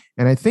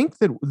 And I think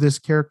that this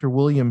character,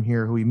 William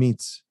here, who he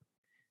meets,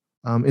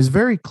 is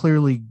very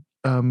clearly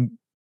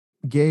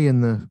gay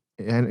and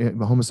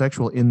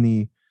homosexual in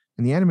the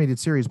animated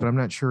series, but I'm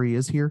not sure he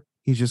is here.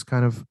 He's just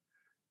kind of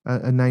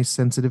a nice,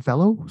 sensitive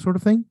fellow sort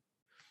of thing.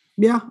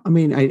 Yeah. I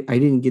mean, I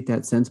didn't get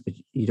that sense, but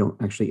you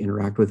don't actually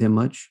interact with him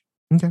much.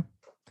 Okay.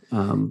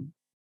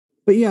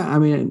 But yeah, I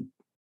mean,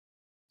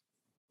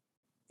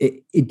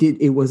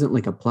 it wasn't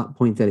like a plot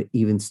point that it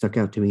even stuck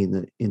out to me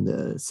in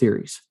the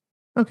series.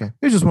 Okay. It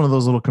was just one of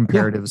those little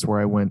comparatives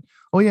where I went,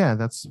 oh yeah,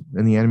 that's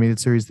in the animated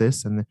series,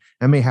 this, and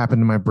that may happen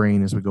to my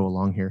brain as we go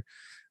along here.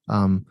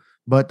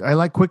 But I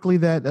like quickly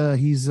that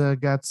he's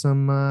got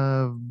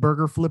some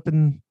burger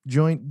flipping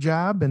joint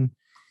job, and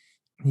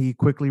he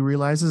quickly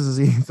realizes as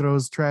he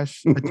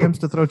attempts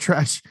to throw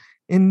trash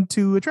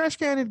into a trash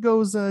can, it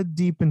goes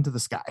deep into the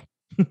sky.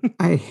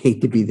 I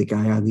hate to be the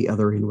guy on the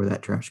other end where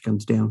that trash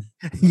comes down.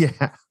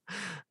 Yeah.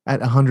 At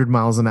 100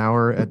 miles an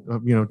hour at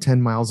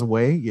 10 miles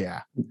away.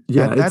 Yeah.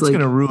 That's going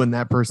to ruin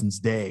that person's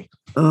day.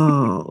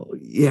 Oh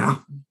yeah.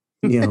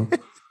 And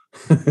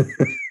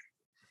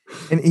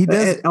he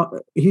does.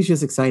 He's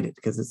just excited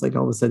because it's like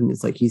all of a sudden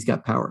it's like he's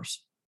got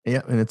powers.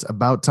 Yeah. And it's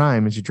about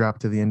time as you drop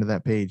to the end of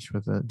that page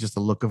with just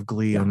a look of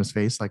glee on his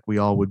face. Like we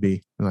all would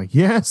be like,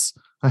 yes,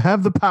 I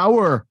have the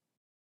power.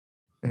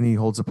 And he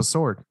holds up a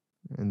sword.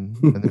 And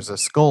there's a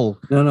skull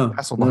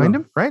castle behind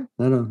him, right?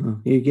 No.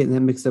 You're getting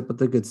that mixed up with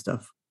the good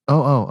stuff.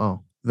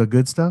 Oh. The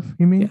good stuff,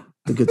 you mean? Yeah,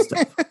 the good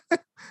stuff.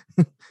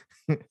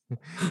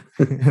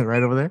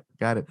 Right over there?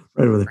 Got it.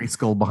 Right over there. Great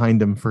skull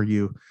behind him for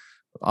you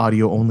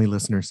audio-only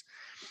listeners.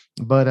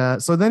 But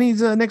so then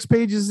he's next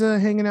page is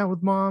hanging out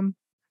with mom.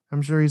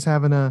 I'm sure he's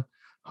having a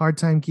hard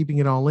time keeping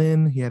it all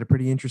in. He had a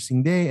pretty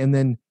interesting day. And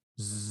then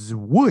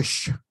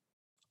whoosh,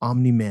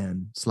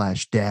 Omni-Man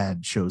 /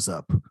 dad shows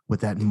up with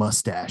that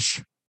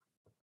mustache.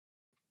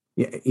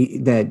 Yeah,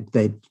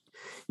 that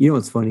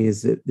what's funny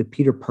is that the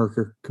Peter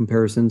Parker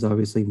comparisons,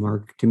 obviously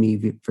Mark to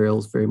me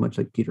feels very much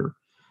like Peter.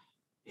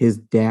 His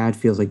dad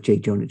feels like J.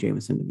 Jonah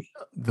Jameson to me.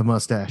 The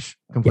mustache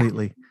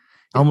completely.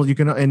 Yeah. Almost you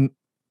can and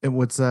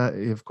what's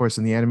of course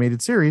in the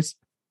animated series,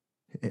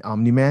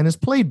 Omni-Man is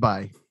played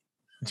by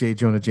J.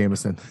 Jonah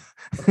Jameson.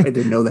 I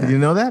didn't know that. You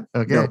know that?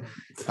 Okay.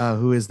 No.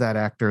 Who is that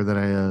actor that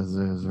I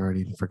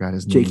already forgot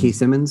his name? J.K.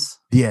 Simmons.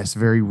 Yes,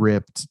 very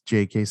ripped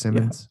J.K.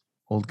 Simmons.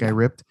 Old guy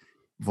ripped.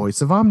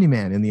 Voice of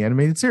Omni-Man in the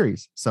animated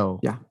series. So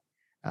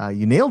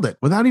you nailed it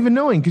without even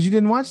knowing because you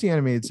didn't watch the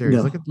animated series.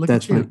 No, look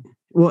at you. Funny.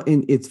 Well,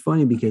 and it's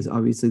funny because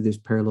obviously there's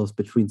parallels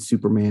between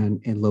Superman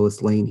and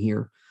Lois Lane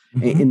here.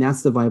 Mhm. And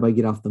that's the vibe I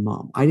get off the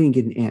mom. I didn't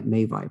get an Aunt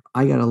May vibe.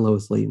 I got a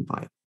Lois Lane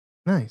vibe.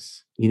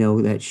 Nice. You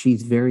know, that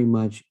she's very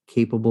much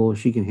capable.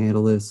 She can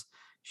handle this.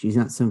 She's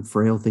not some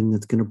frail thing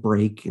that's going to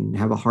break and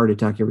have a heart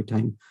attack every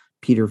time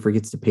Peter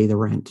forgets to pay the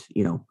rent,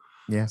 you know?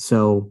 Yeah.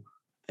 So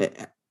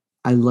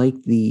I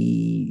like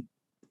the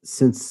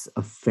sense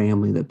of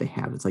family that they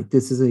have. It's like,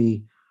 this is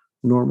a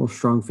normal,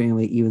 strong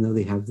family, even though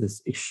they have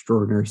this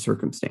extraordinary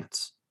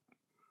circumstance.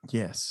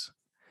 Yes.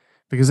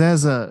 Because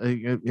as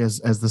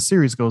the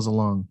series goes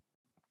along,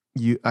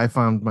 I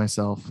found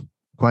myself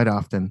quite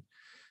often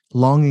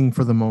longing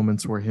for the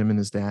moments where him and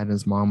his dad and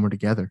his mom were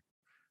together.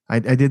 I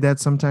did that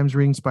sometimes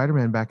reading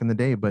Spider-Man back in the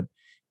day, but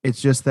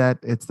it's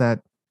that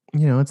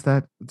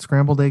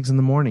scrambled eggs in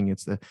the morning.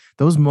 It's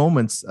those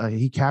moments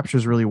he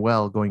captures really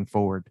well going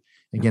forward.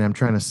 Again, I'm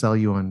trying to sell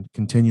you on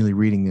continually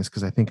reading this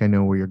because I think I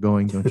know where you're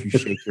going. Don't you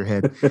shake your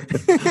head.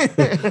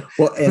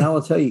 Well, and I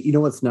will tell you,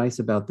 what's nice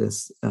about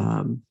this?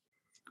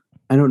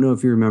 I don't know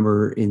if you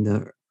remember in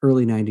the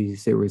early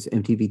 90s, there was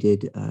MTV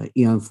did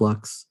Eon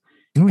Flux.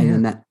 Oh, and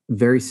then that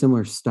very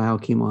similar style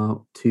came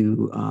out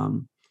to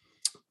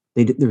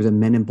there was a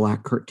Men in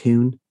Black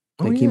cartoon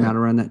that came out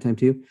around that time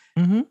too.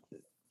 Mm-hmm.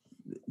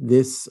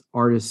 This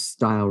artist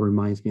style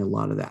reminds me a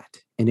lot of that.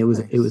 And it was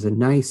a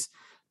nice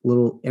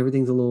little,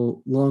 everything's a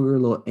little longer, a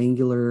little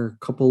angular,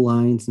 couple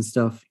lines and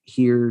stuff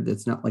here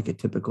that's not like a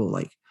typical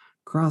like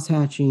cross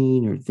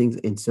hatching or things.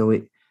 And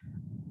so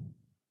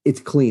it's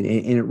clean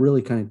and it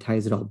really kind of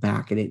ties it all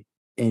back. And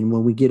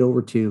when we get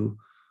over to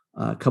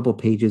a couple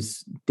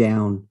pages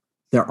down,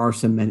 there are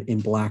some Men in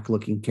Black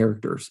looking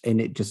characters,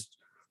 and it just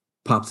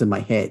pops in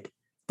my head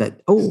that,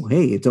 oh,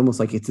 hey, it's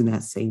almost like it's in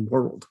that same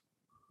world.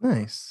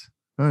 Nice.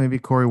 Well, maybe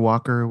Cory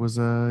Walker was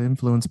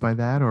influenced by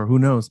that, or who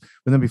knows?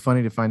 Wouldn't that be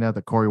funny to find out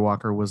that Cory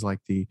Walker was like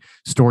the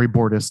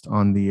storyboardist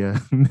on the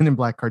Men in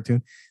Black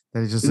cartoon?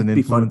 That is just an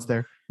influence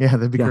there. Yeah,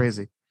 that'd be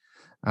crazy.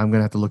 I'm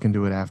gonna have to look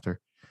into it after.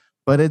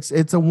 But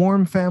it's a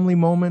warm family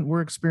moment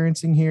we're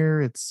experiencing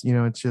here. It's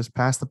it's just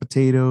past the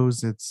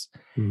potatoes. It's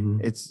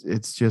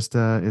just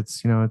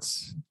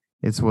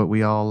it's what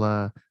we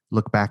all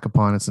look back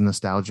upon. It's a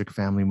nostalgic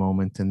family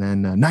moment. And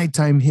then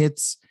nighttime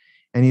hits,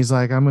 and he's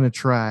like, "I'm gonna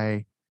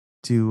try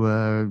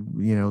to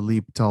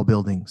leap tall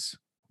buildings,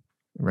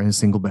 right in a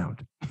single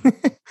bound."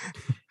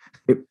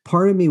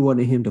 Part of me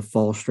wanted him to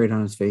fall straight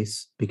on his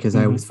face because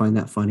I always find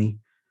that funny,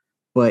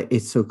 but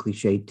it's so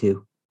cliched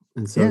too.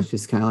 And so it's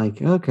just kind of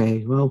like,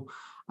 okay, well,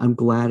 I'm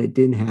glad it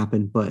didn't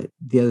happen. But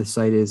the other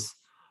side is,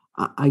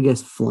 I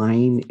guess,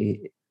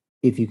 flying,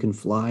 if you can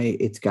fly,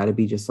 it's got to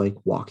be just like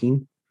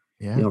walking.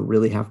 Yeah. You don't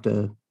really have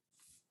to,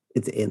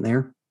 it's in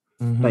there.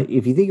 Mm-hmm. But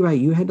if you think about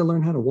it, you had to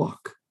learn how to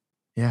walk.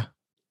 Yeah.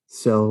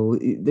 So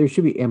there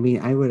should be, I mean,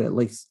 I would at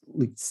least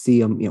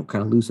see them,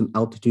 kind of lose some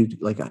altitude,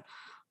 like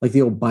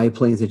the old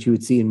biplanes that you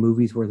would see in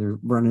movies where they're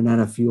running out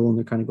of fuel and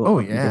they're kind of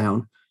going up and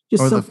down.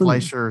 Just or something.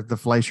 the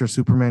Fleischer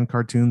Superman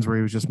cartoons where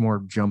he was just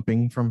more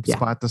jumping from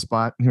spot to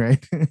spot,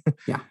 right?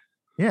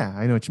 Yeah,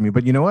 I know what you mean.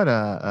 But you know what?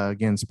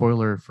 Again,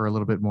 spoiler for a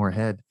little bit more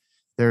ahead.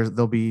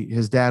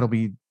 His dad will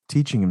be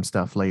teaching him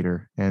stuff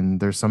later, and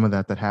there's some of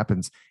that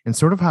happens. And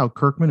sort of how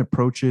Kirkman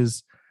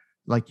approaches,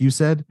 like you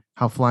said,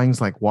 how flying's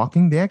like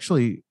walking. They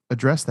actually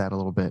address that a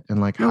little bit,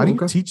 and like, how do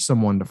you teach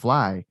someone to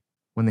fly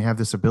when they have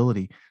this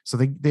ability? So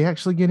they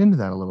actually get into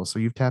that a little. So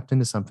you've tapped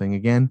into something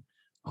again.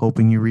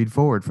 Hoping you read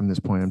forward from this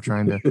point. I'm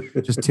trying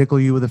to just tickle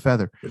you with a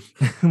feather.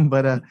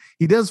 But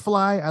he does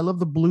fly. I love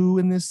the blue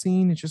in this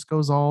scene. It just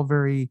goes all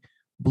very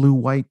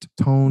blue-white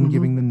tone,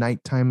 giving the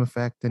nighttime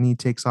effect, and he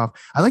takes off.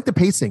 I like the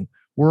pacing.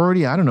 We're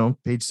already, I don't know,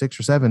 page 6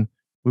 or 7.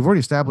 We've already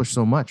established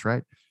so much,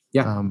 right?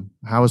 Yeah.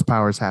 How his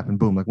powers happen.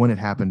 Boom. Like when it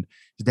happened,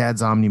 his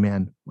dad's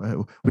Omni-Man.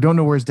 We don't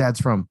know where his dad's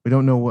from. We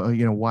don't know,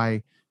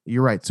 why.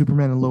 You're right.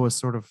 Superman and Lois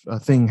sort of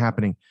thing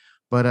happening.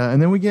 But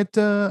and then we get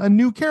a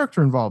new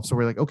character involved. So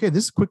we're like, okay,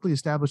 this quickly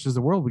establishes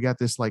the world. We got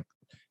this like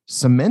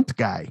cement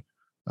guy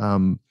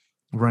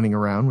running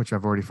around, which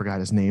I've already forgot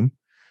his name.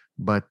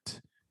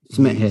 But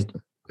Cement Head.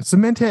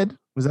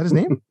 Was that his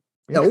name?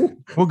 No.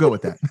 We'll go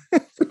with that.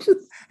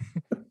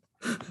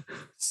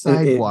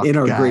 Sidewalk in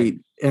guy.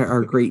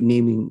 our great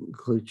naming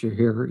culture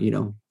here,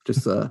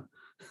 just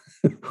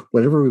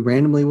whatever we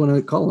randomly want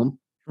to call him.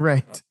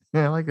 Right.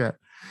 Yeah, I like that.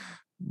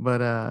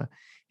 But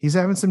he's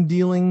having some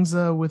dealings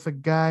with a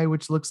guy,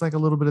 which looks like a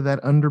little bit of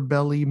that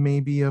underbelly,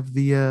 maybe of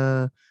the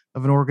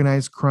of an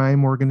organized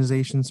crime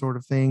organization sort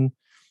of thing.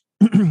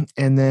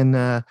 And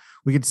then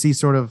we get to see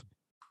sort of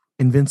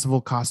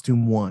Invincible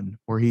Costume 1,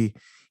 where he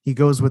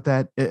goes with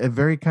that a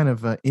very kind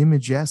of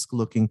Image-esque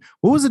looking.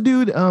 What was the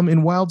dude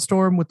in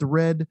Wildstorm with the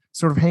red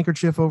sort of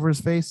handkerchief over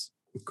his face?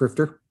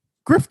 Grifter.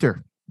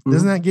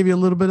 Doesn't that give you a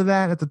little bit of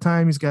that at the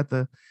time? He's got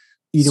the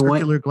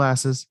circular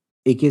glasses.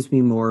 It gives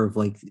me more of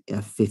like a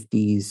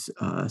 50s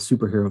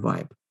superhero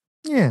vibe.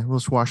 Yeah, a little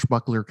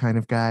swashbuckler kind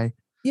of guy.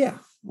 Yeah.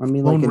 I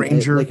mean, Lone like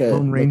Ranger, like a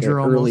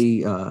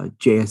early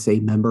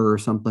JSA member or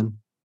something.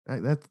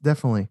 That's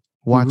definitely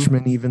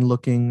Watchmen, even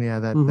looking. Yeah,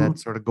 that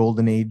sort of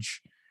golden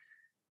age.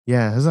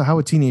 Yeah, that's how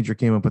a teenager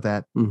came up with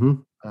that.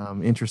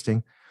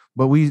 Interesting.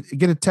 But we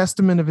get a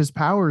testament of his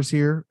powers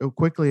here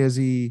quickly as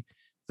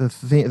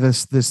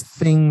this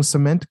thing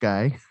cement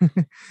guy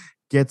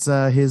gets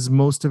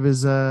most of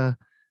his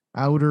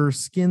outer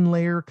skin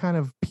layer kind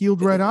of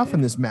peeled right off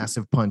in this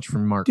massive punch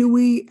from Mark. How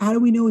do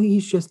we know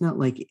he's just not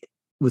like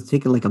was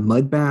taking like a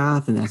mud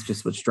bath and that's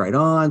just what's dried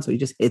on? So he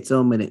just hits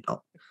him and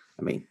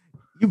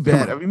you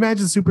bet. I mean,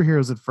 imagine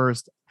superheroes at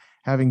first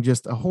having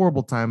just a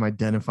horrible time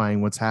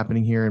identifying what's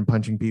happening here and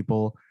punching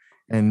people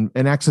and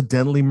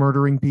accidentally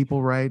murdering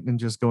people, right? And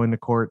just going to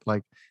court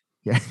like,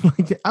 yeah,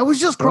 like I was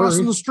just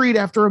crossing the street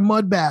after a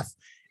mud bath,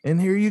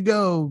 and here you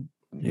go.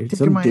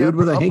 Some dude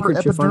with a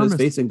handkerchief on his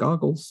face and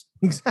goggles.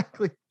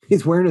 Exactly.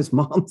 He's wearing his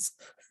mom's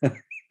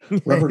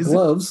rubber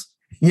gloves.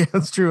 Yeah,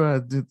 that's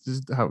true.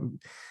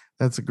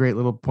 That's a great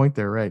little point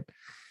there, right?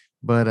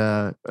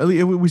 But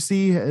we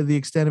see the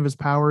extent of his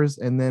powers,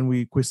 and then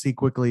we see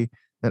quickly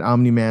that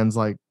Omni-Man's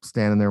like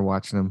standing there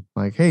watching him,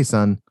 like, "Hey,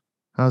 son,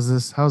 how's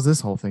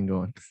this whole thing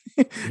going?"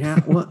 Yeah,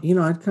 well,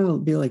 I'd kind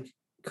of be like,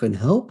 couldn't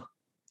help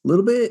a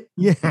little bit.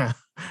 Yeah,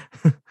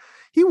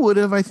 he would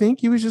have. I think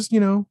he was just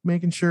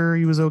making sure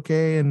he was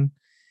okay, and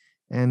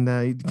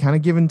kind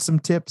of giving some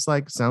tips,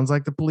 like, sounds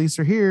like the police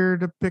are here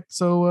to pick.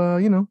 So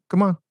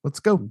come on, let's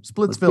go,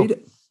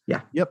 Splitsville.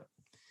 Yeah. Yep.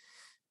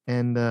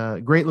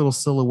 And great little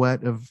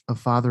silhouette of a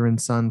father and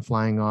son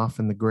flying off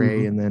in the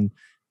gray, and then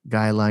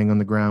guy lying on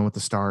the ground with the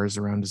stars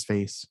around his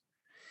face,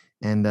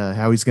 and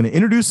how he's going to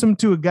introduce him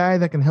to a guy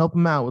that can help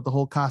him out with the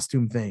whole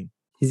costume thing.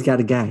 He's got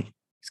a guy.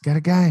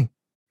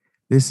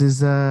 This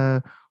is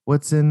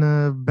what's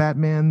in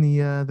Batman,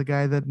 the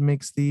guy that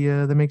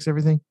makes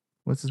everything.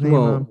 What's his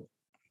name?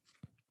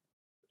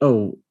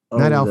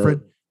 Not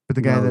Alfred, but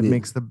the guy that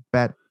makes the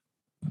bat.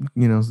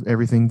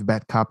 Everything, the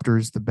bat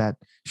copters, the bat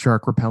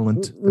shark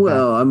repellent.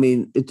 I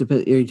mean, it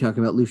depends. Are you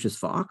talking about Lucius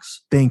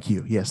Fox? Thank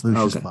you. Yes,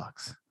 Lucius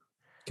Fox.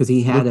 Because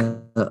he had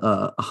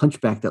a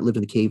hunchback that lived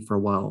in the cave for a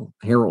while.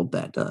 Harold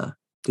that did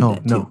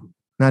that too. No,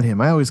 not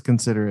him. I always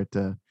consider it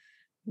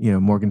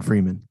Morgan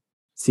Freeman.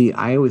 See,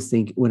 I always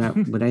think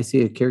when I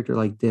see a character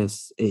like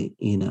this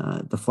in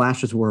the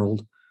Flash's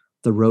world,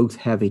 the Rogues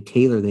have a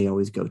tailor they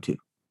always go to.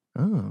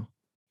 Oh.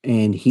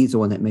 And he's the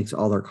one that makes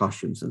all their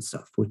costumes and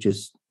stuff, which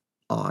is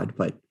odd,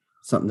 but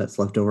something that's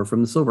left over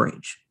from the Silver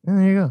Age.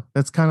 There you go.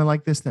 That's kind of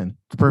like this then.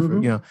 It's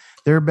perfect.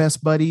 They're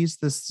best buddies.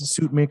 This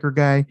suit maker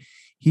guy,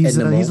 he's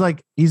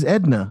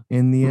Edna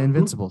in the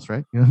Invincibles,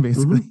 right?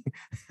 Basically.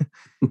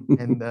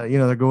 And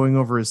they're going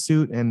over his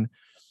suit, and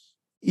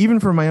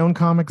even for my own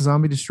comic,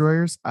 Zombie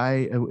Destroyers,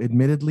 I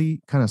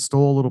admittedly kind of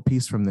stole a little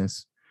piece from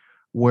this,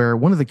 where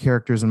one of the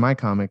characters in my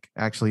comic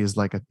actually is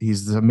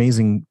he's this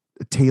amazing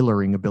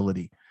tailoring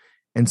ability.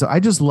 And so I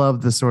just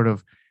love the sort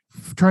of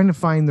trying to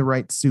find the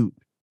right suit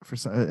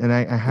and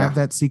I have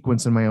that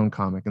sequence in my own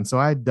comic. And so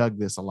I dug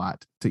this a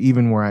lot, to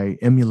even where I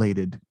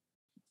emulated.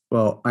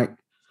 Well, I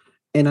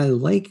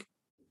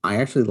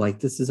actually like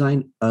this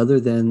design other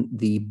than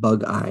the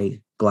bug eye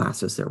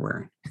glasses they're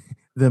wearing.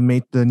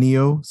 The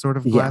Neo sort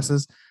of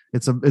glasses. Yeah.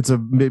 It's a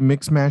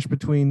mix mash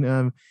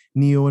between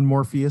Neo and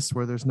Morpheus,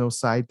 where there's no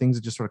side things.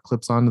 It just sort of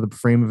clips onto the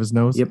frame of his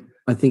nose. Yep.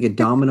 I think a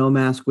domino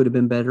mask would have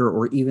been better,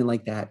 or even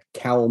like that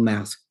cowl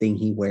mask thing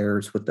he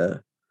wears with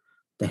the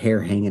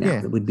hair hanging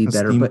out. It would be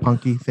better. But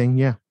punky thing.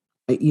 Yeah.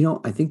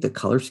 I think the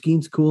color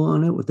scheme's cool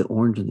on it with the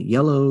orange and the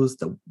yellows.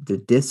 The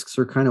discs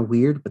are kind of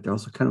weird, but they're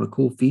also kind of a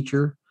cool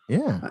feature.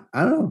 Yeah.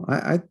 I don't know.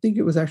 I think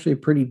it was actually a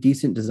pretty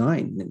decent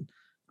design. And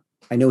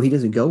I know he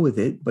doesn't go with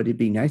it, but it'd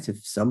be nice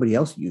if somebody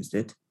else used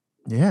it.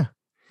 Yeah.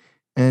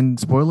 And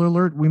spoiler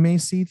alert, we may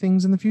see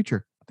things in the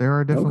future. There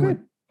are definitely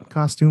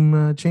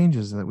costume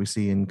changes that we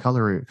see, in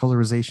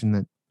colorization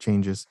that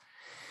changes.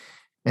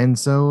 And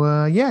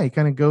so, he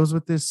kind of goes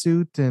with this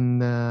suit,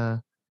 and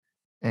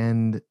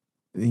this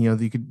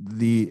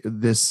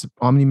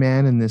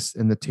Omni-Man and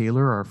the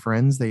tailor are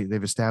friends.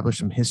 They've established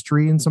some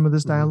history in some of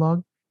this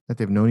dialogue, that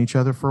they've known each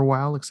other for a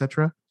while,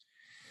 etc.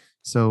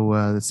 So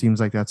it seems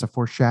like that's a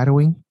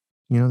foreshadowing.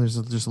 There's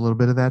just a little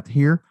bit of that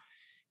here,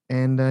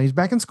 and he's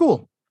back in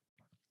school.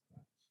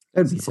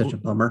 That'd be such a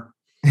bummer.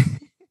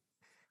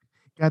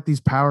 Got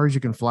these powers,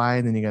 you can fly,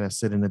 and then you got to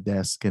sit in a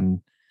desk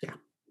and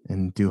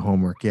do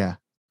homework. Yeah.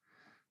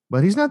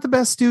 But he's not the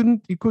best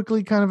student. You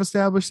quickly kind of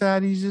establish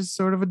that he's just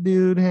sort of a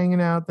dude hanging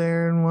out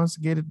there and wants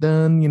to get it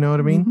done. You know what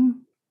I mean? Mm-hmm.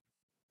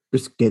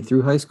 Just get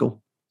through high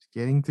school.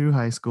 Getting through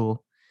high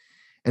school.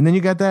 And then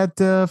you got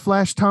that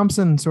Flash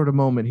Thompson sort of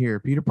moment here.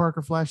 Peter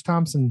Parker, Flash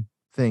Thompson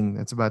thing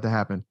that's about to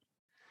happen.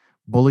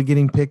 Bully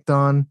getting picked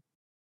on.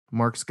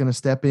 Mark's going to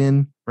step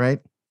in,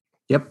 right?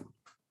 Yep.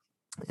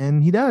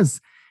 And he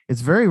does.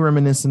 It's very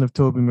reminiscent of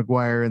Tobey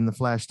Maguire in the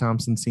Flash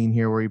Thompson scene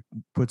here, where he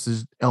puts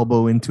his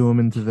elbow into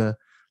the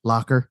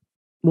locker.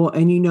 Well,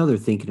 and they're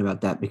thinking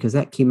about that because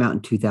that came out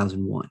in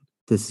 2001.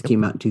 This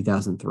came out in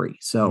 2003.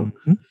 So,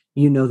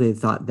 they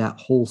thought that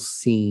whole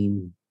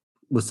scene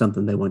was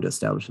something they wanted to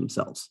establish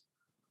themselves.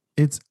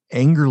 It's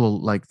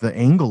angle, like the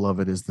angle of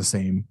it is the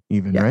same,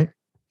 even, right?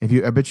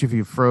 I bet you if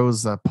you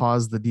pause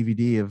the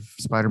DVD of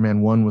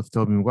Spider-Man 1 with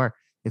Tobey Maguire,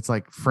 it's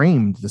like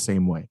framed the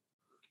same way.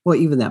 Well,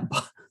 even that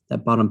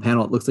bottom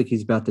panel, it looks like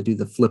he's about to do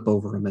the flip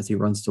over him as he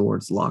runs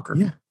towards the locker.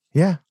 Yeah.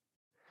 Yeah.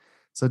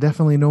 So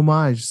definitely an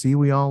homage. See,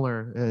 we all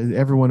are,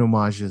 everyone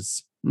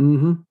homages.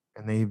 Mm-hmm.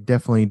 And they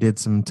definitely did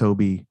some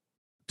Toby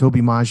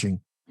maging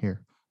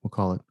here, we'll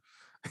call it.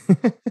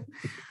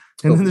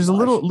 And then there's a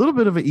little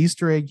bit of an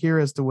Easter egg here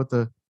as to what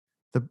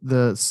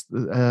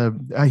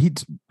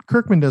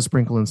Kirkman does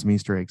sprinkle in some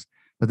Easter eggs,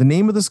 but the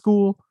name of the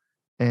school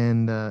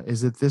and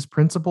is it this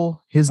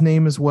principal? His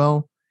name as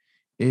well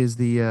is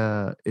he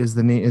the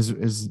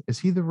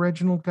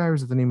Reginald guy or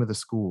is it the name of the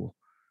school?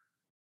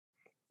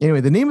 Anyway,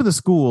 the name of the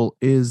school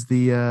is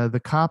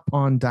the cop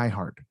on Die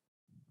Hard,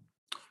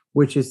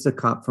 which is the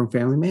cop from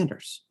Family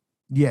Matters.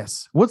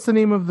 Yes. What's the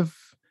name of the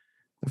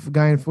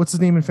guy? What's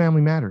his name in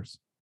Family Matters?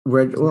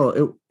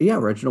 Reginald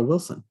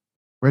Wilson.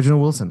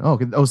 Reginald Wilson. Oh,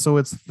 okay. Oh, so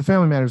it's the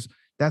Family Matters.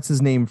 That's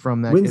his name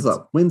from that.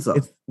 Winslow.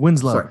 It's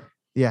Winslow. Sorry.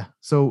 Yeah.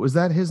 So was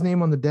that his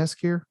name on the desk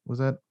here? Was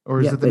that,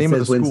 or is it the name of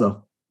the school?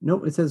 Winslow.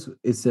 No, it says,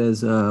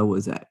 what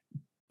was that?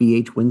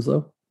 B.H.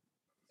 Winslow.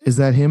 Is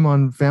that him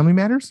on Family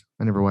Matters?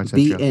 I never watched that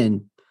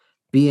show.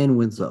 B.N.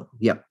 Winslow.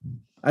 Yep.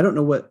 I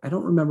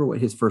don't remember what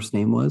his first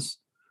name was.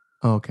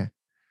 Oh, okay.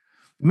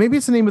 Maybe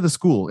it's the name of the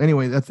school.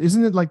 Anyway,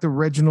 isn't it like the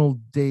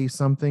Reginald Day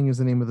something is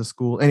the name of the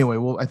school? Anyway,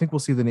 well, I think we'll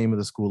see the name of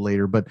the school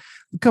later, but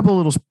a couple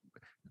of little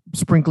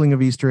sprinkling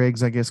of Easter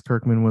eggs. I guess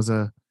Kirkman was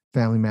a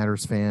Family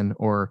Matters fan,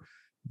 or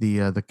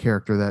the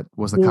character that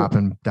was the cop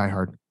in Die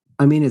Hard.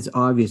 I mean, it's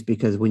obvious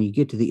because when you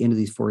get to the end of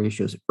these 4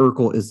 issues,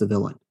 Urkel is the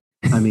villain.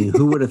 I mean,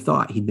 who would have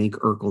thought he'd make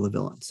Urkel the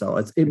villain? So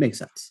it makes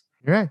sense.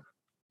 You're right.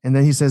 And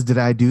then he says, "Did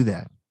I do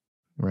that?"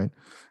 Right?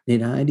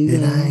 Did I do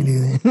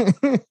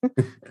that?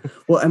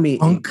 Well, I mean,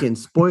 in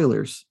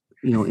spoilers,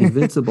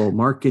 Invincible,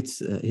 Mark gets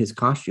his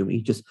costume.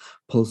 He just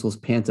pulls those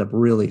pants up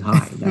really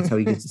high. And that's how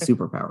he gets the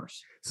superpowers.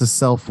 It's a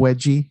self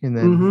wedgie, and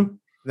then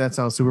that's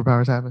how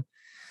superpowers happen.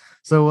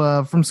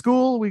 So from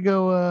school, we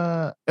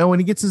go. When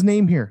he gets his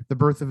name here, the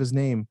birth of his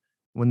name,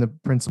 when the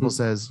principal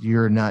says,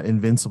 "You're not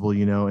invincible,"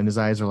 and his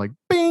eyes are like,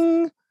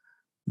 "Bing!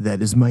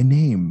 That is my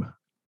name.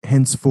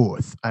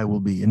 Henceforth, I will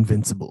be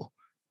invincible."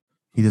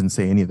 He doesn't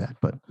say any of that,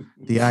 but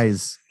the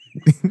eyes,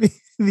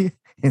 the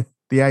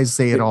eyes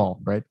say it all,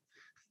 right?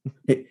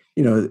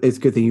 It's a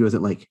good thing he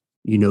wasn't like,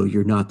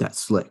 you're not that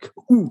slick.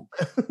 Ooh.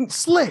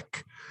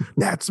 Slick.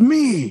 That's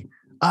me.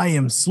 I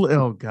am slick.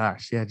 Oh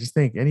gosh. Yeah. Just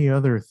think any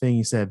other thing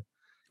he said.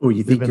 Oh,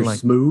 you think you're like,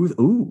 smooth?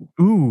 Ooh.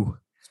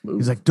 Smooth.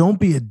 He's like, don't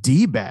be a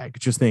D-bag.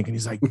 Just thinking.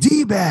 He's like,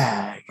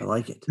 D-bag. I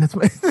like it. That's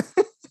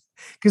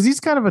because he's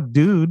kind of a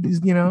dude.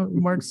 He's,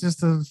 Mark's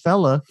just a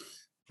fella.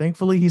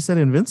 Thankfully, he said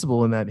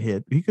invincible in that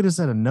hit. He could have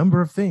said a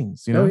number of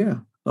things, Oh, yeah.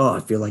 Oh, I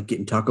feel like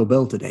getting Taco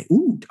Bell today.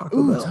 Ooh,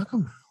 Taco Bell. Taco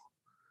Bell.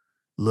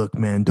 Look,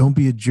 man, don't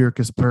be a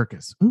Jerkus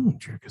Perkus. Ooh,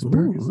 Jerkus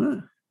Perkus.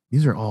 Huh.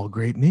 These are all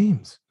great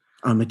names.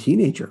 I'm a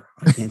teenager.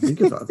 I can't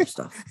think of other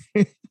stuff.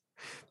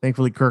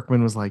 Thankfully,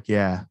 Kirkman was like,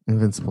 yeah,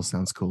 invincible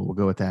sounds cool. We'll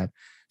go with that.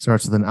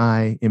 Starts with an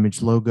I,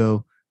 image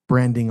logo,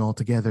 branding all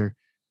together.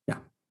 Yeah.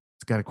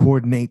 It's got to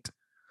coordinate.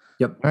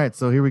 Yep. All right,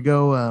 so here we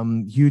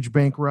go. Huge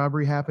bank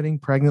robbery happening.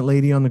 Pregnant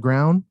lady on the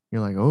ground. You're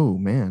like, oh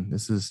man,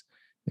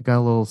 it got a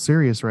little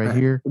serious right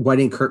here. Why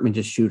didn't Kirkman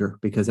just shoot her?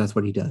 Because that's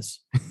what he does.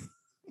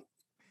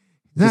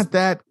 Not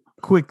that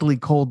quickly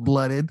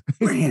cold-blooded.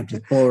 Bam,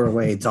 just blow her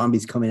away.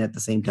 Zombies coming at the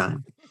same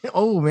time.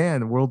 Oh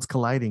man, worlds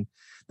colliding.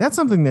 That's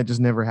something that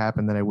just never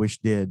happened that I wish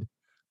did,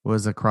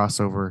 was a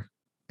crossover.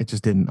 It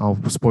just didn't. I'll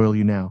spoil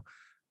you now.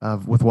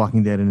 With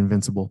Walking Dead and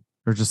Invincible,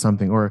 or just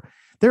something. Or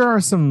there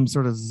are some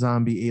sort of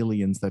zombie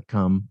aliens that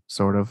come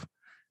sort of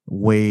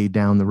way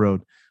down the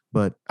road.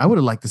 But I would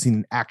have liked to see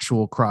an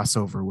actual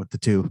crossover with the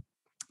two,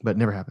 but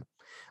never happened.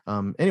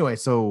 Anyway,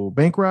 so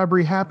bank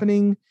robbery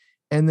happening,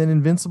 and then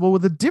Invincible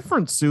with a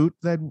different suit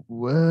that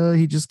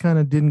he just kind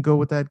of didn't go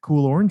with that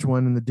cool orange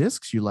one in the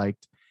discs you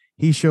liked.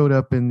 He showed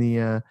up in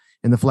the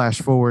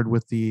flash forward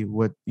with the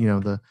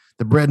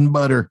bread and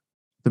butter,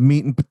 the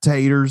meat and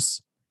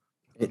potatoes.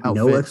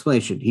 No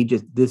explanation.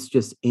 This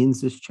just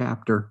ends this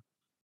chapter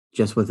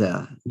just with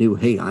a new,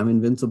 hey, I'm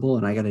invincible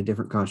and I got a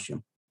different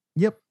costume.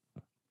 Yep.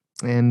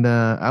 And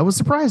I was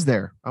surprised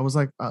there. I was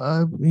like,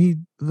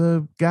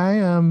 the guy,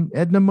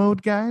 Edna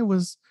Mode guy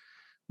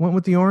went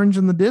with the orange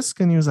and the disc,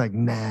 and he was like,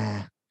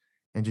 nah,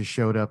 and just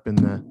showed up in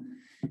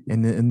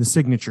the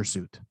signature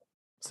suit.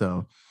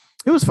 So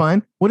it was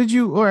fine. All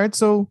right.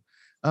 So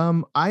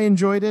I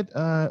enjoyed it.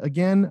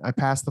 Again, I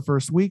passed the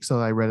first week, so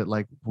I read it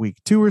like week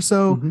 2 or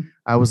so. Mm-hmm.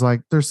 I was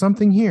like, there's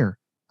something here.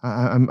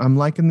 I'm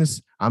liking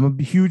this. I'm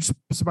a huge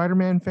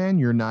Spider-Man fan.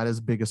 You're not as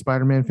big a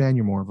Spider-Man fan.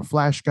 You're more of a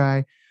Flash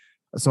guy.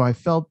 So I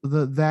felt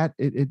that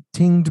it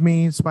tinged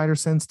me, Spider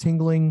Sense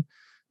tingling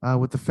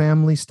with the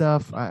family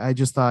stuff. I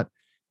just thought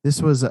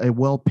this was a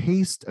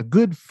well-paced, a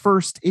good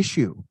first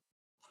issue.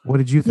 What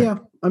did you think? Yeah,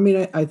 I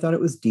mean, I thought it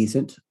was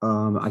decent.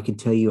 I can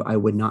tell you I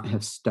would not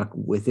have stuck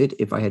with it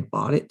if I had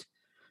bought it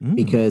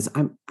because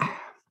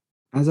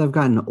as I've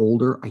gotten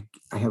older,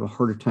 I have a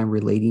harder time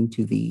relating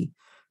to the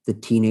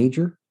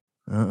teenager.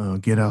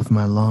 Get off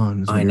my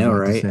lawn. I know,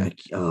 right?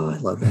 I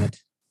love that.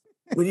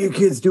 What are you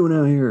kids doing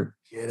out here?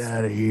 Get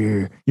out of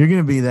here. You're going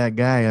to be that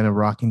guy in a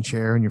rocking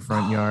chair in your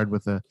front yard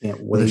with a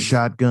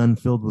shotgun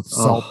filled with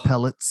salt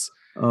pellets.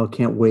 Oh,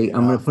 can't wait.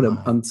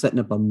 I'm setting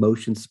up a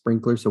motion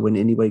sprinkler so when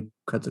anybody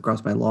cuts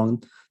across my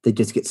lawn, they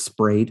just get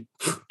sprayed.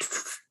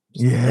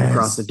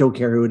 Across it. Don't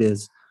care who it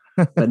is.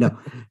 But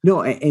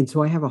no. And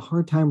so I have a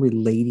hard time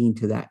relating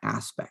to that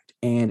aspect.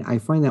 And I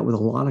find that with a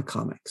lot of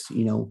comics,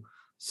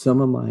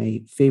 some of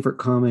my favorite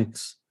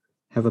comics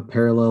have a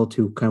parallel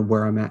to kind of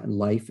where I'm at in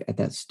life at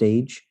that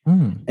stage.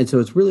 And so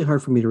it's really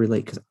hard for me to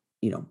relate because,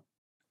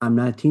 I'm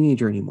not a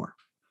teenager anymore.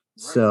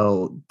 Right.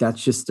 So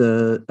that's just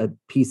a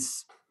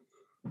piece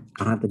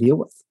I have to deal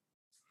with.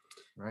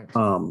 Right.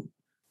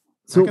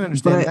 So I can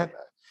understand that.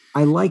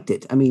 I liked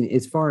it. I mean,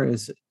 as far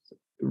as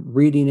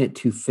reading it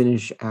to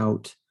finish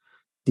out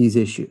these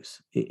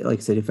issues, like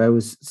I said, if I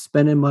was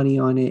spending money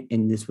on it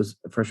and this was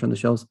fresh on the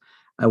shelves,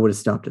 I would have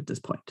stopped at this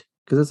point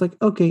because it's like,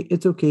 okay,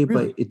 it's okay,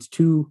 really? But it's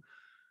too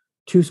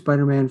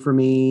Spider-Man for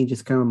me,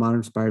 just kind of a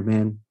modern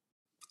Spider-Man.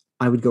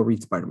 I would go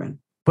read Spider-Man.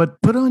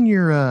 But put on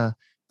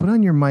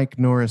your Mike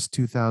Norris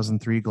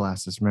 2003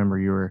 glasses. Remember,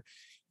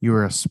 you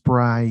were a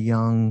spry,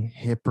 young,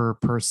 hipper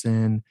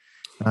person.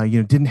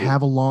 Didn't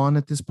have a lawn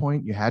at this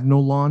point. You had no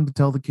lawn to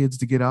tell the kids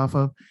to get off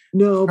of.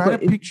 No, Try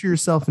to picture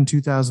yourself in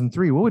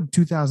 2003. What would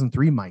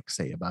 2003 Mike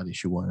say about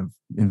issue 1 of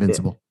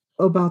Invincible?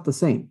 About the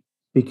same,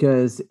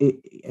 because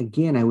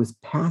I was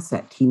past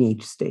that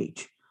teenage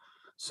stage.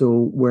 So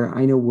where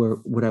I know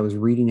what I was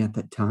reading at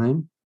that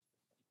time,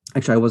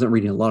 actually, I wasn't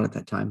reading a lot at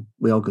that time.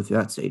 We all go through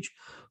that stage.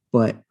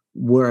 But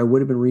where I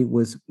would have been reading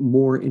was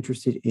more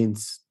interested in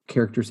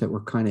characters that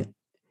were kind of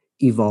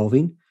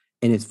evolving.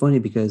 And it's funny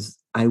because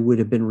I would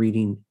have been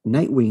reading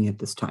Nightwing at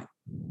this time,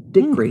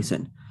 Dick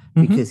Grayson,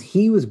 because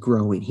he was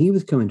growing. He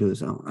was coming to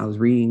his own. I was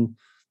reading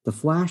The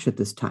Flash at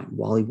this time.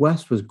 Wally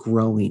West was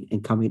growing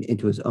and coming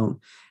into his own.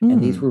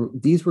 And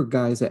these were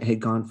guys that had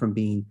gone from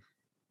being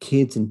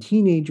kids and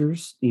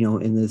teenagers,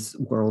 in this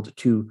world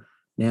to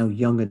now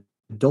young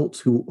adults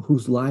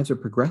whose lives are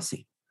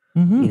progressing,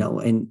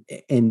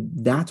 and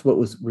that's what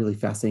was really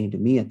fascinating to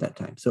me at that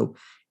time. So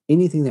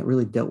anything that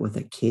really dealt with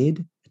a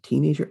kid, a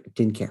teenager,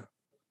 didn't care.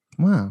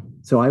 Wow.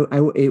 So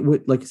it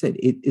would, like I said,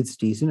 it's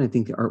decent. I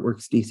think the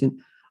artwork's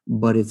decent,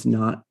 but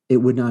it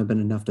would not have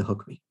been enough to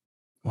hook me.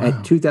 Wow.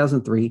 At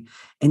 2003.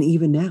 And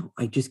even now,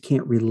 I just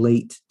can't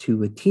relate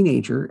to a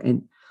teenager.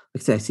 And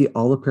like I said, I see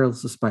all the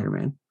parallels to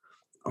Spider-Man.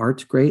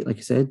 Art's great. Like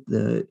I said,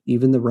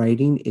 even the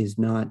writing is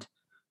not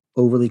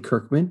overly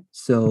Kirkman.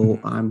 So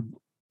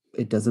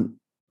it doesn't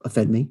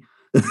offend me.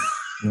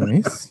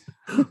 Nice.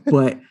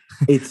 But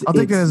I'll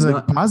take it as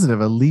a positive,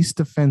 a least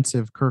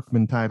offensive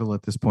Kirkman title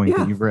at this point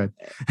that you've read.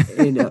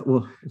 And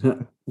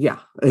yeah.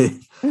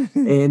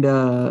 And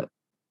I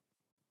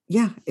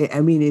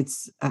mean,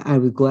 I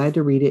was glad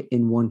to read it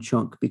in one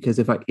chunk because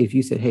if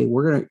you said, hey,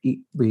 we're going to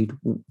read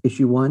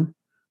issue 1,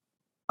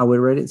 I would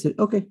have read it and said,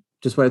 okay,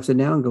 just what I've said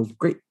now, and go,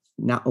 great,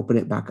 now open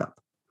it back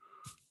up.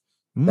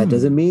 That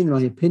doesn't mean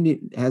my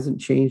opinion hasn't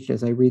changed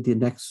as I read the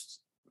next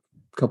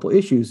couple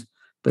issues.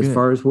 But as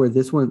far as where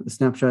this one, the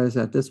snapshot is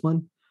at this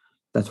one,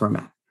 that's where I'm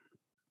at.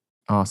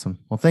 Awesome.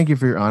 Well, thank you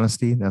for your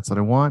honesty. That's what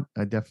I want.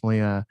 I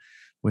definitely,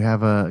 we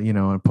have an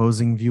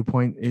opposing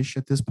viewpoint-ish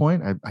at this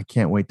point. I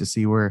can't wait to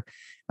see where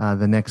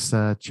the next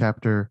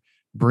chapter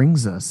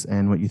brings us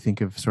and what you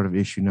think of sort of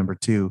issue number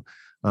 2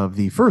 of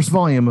the first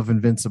volume of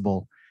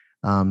Invincible.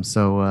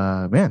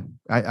 Man,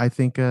 I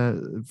think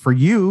for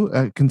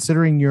you,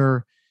 considering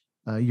your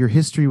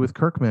history with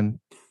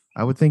Kirkman,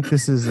 I would think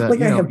this is I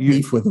have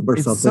beef with him or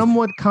something. It's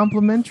somewhat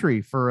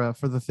complimentary for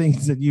the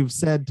things that you've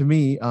said to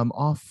me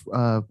off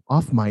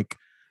mic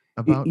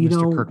about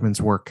Mr.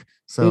 Kirkman's work.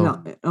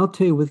 So I'll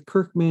tell you, with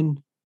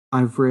Kirkman,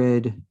 I've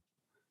read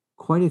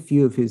quite a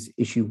few of his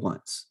issue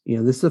 1s.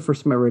 This is the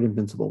first time I read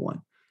Invincible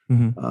 1.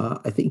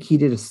 I think he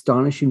did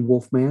Astonishing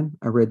Wolfman.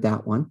 I read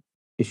that one,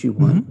 issue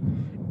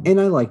 1, and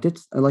I liked it.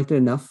 I liked it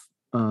enough.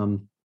 What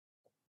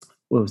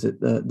was it?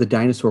 The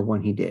dinosaur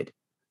one he did.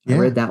 I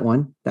read that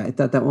one. I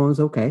thought that one was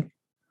okay.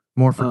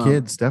 More for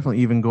kids,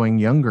 definitely, even going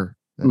younger.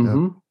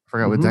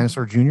 Forgot what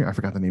Dinosaur Jr. I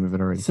forgot the name of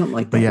it already. Something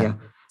like that. But yeah.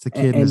 It's a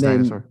kid and his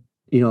dinosaur.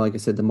 Like I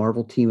said, the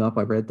Marvel Team Up,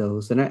 I read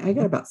those. And I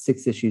got about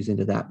 6 issues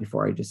into that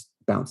before I just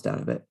bounced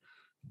out of it.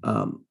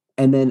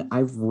 And then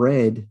I've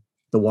read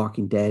The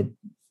Walking Dead,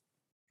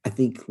 I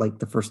think like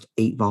the first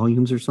 8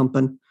 volumes or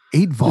something.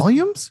 8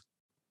 volumes?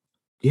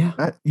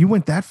 Yeah. You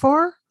went that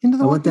far into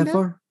The Walking Dead? I went that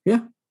far? Yeah.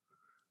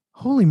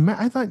 Holy man,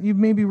 I thought you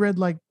maybe read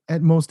like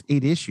at most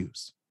 8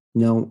 issues.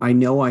 No, I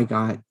know I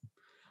got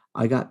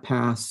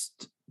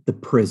past the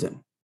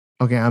prison.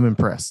 Okay, I'm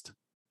impressed.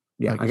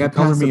 Yeah, I got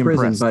past the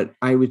prison, but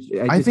I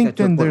think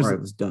then I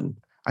was done.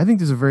 I think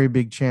there's a very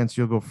big chance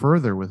you'll go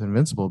further with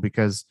Invincible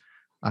because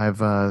I've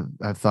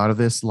thought of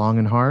this long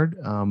and hard.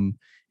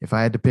 If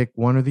I had to pick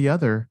one or the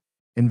other,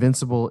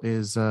 Invincible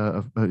is,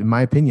 in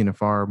my opinion, a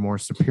far more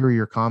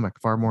superior comic,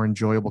 far more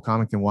enjoyable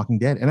comic than Walking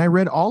Dead. And I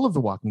read all of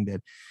the Walking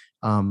Dead,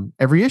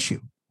 every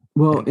issue.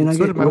 Well, and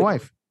so did my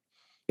wife.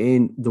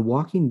 In The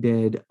Walking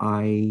Dead,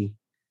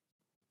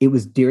 it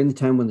was during the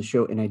time when the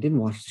show, and I didn't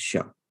watch the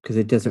show because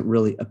it doesn't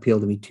really appeal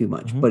to me too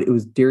much. Mm-hmm. But it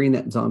was during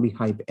that zombie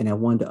hype, and I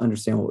wanted to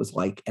understand what it was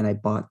like, and I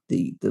bought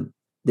the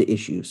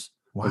issues,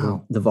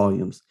 Wow, the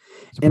volumes,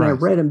 Surprise. and I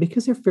read them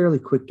because they're fairly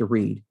quick to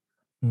read.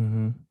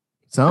 Mm-hmm.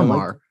 Some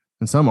are,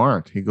 and some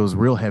aren't. He goes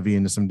real heavy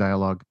into some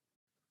dialogue.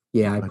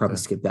 Yeah, I probably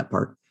skipped that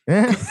part.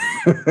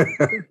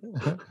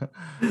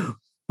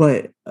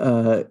 But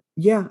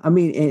yeah, I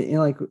mean, and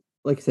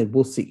like I said,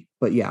 we'll see.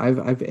 But yeah,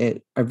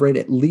 I've read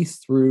at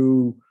least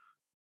through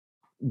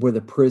where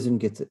the prison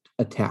gets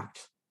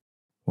attacked.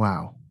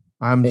 Wow.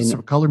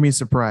 Color me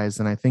surprised,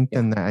 and I think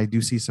then that I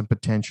do see some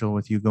potential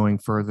with you going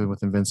further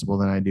with Invincible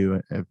than I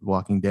do at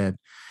Walking Dead.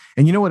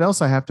 And you know what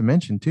else I have to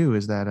mention too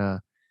is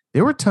that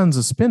there were tons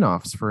of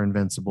spin-offs for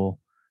Invincible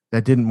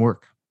that didn't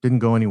work, didn't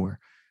go anywhere.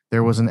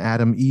 There was an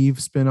Adam Eve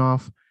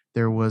spin-off.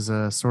 There was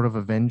a sort of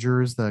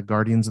Avengers, the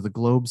Guardians of the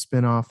Globe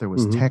spin-off. There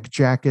was Tech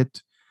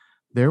Jacket.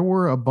 There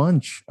were a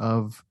bunch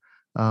of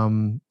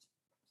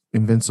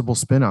Invincible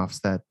spin-offs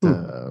that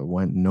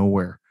went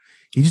nowhere.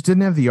 He just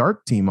didn't have the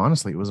art team.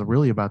 Honestly, it was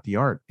really about the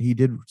art. He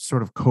did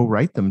sort of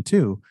co-write them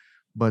too,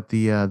 but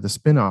the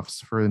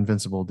spin-offs for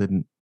Invincible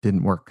didn't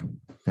work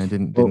and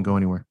didn't go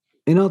anywhere.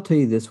 And I'll tell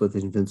you this with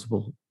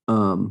Invincible,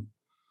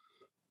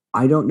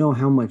 I don't know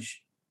how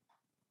much.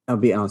 I'll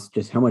be honest,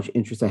 just how much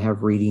interest I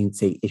have reading,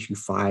 say, issue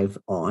 5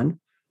 on,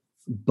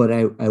 but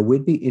I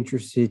would be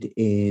interested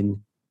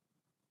in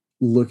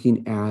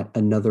looking at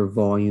another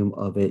volume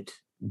of it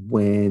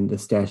when the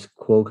status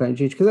quo kind of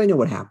change, because I know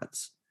what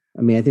happens.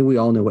 I mean, I think we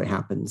all know what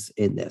happens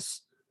in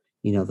this.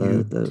 You know,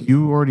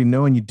 you already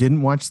know, and you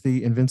didn't watch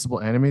the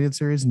Invincible animated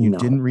series, and you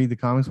didn't read the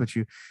comics, but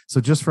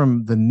so just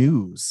from the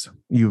news,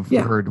 you've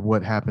heard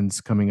what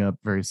happens coming up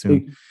very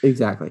soon.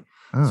 Exactly.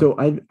 Oh, so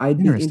I'd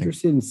be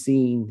interested in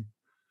seeing,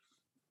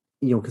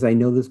 you know, because I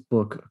know this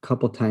book a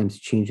couple times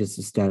changes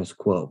the status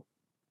quo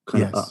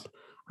kind of up.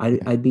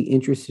 I'd be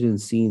interested in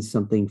seeing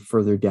something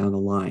further down the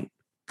line.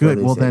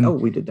 Good. Well, then,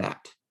 we did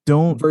that.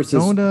 Don't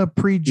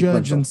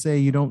prejudge and say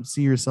you don't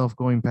see yourself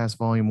going past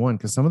volume 1,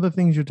 because some of the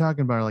things you're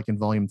talking about are like in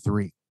volume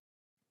 3.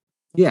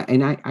 Yeah,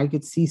 and I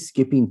could see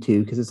skipping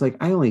 2 because it's like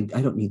I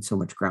don't need so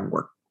much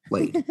groundwork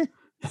laid.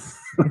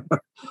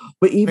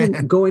 But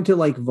even going to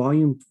like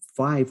volume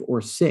 5 or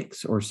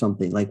 6 or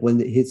something, like when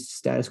his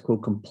status quo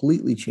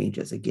completely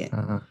changes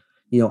again,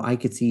 you know, I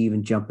could see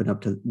even jumping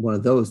up to one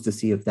of those to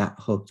see if that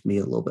hooked me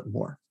a little bit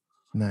more.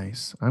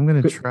 Nice. I'm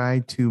going to try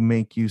to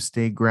make you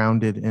stay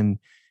grounded and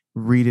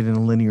read it in a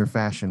linear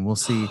fashion. We'll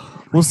see.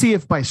 We'll see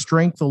if by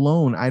strength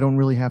alone, I don't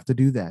really have to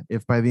do that.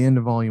 If by the end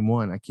of volume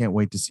 1, I can't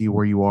wait to see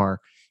where you are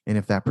and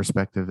if that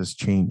perspective has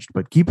changed.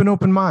 But keep an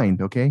open mind,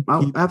 okay?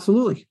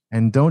 Absolutely.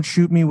 And don't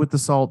shoot me with the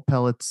salt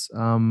pellets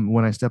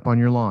when I step on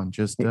your lawn.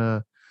 Just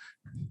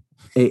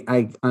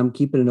hey, I'm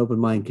keeping an open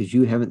mind because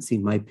you haven't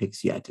seen my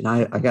picks yet, and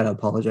I got to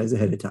apologize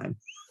ahead of time.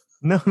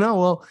 No.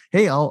 Well,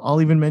 hey, I'll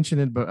even mention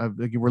it, but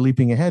we're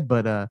leaping ahead.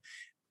 But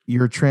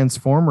your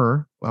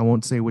Transformer, I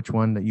won't say which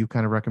one that you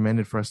kind of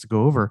recommended for us to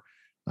go over.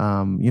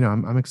 You know,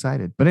 I'm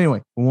excited. But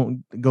anyway, we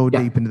won't go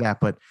deep into that.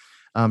 But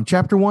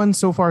chapter 1,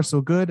 so far,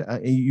 so good.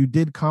 You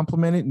did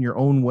compliment it in your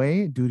own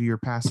way due to your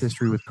past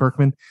history with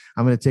Kirkman.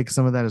 I'm going to take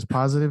some of that as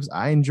positives.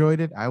 I enjoyed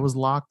it. I was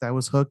locked. I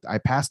was hooked. I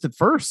passed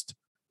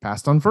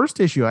on first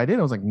issue. I did.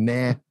 I was like,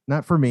 nah,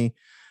 not for me.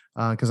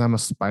 Because I'm a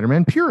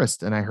Spider-Man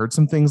purist, and I heard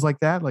some things like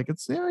that. Like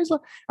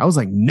I was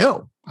like,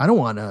 no, I don't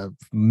want to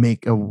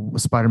make a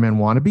Spider-Man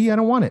wannabe. I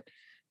don't want it.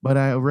 But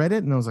I read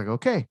it, and I was like,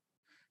 okay.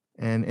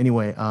 And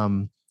anyway,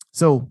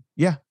 so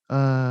yeah,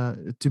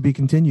 to be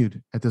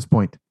continued at this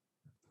point.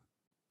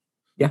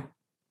 Yeah,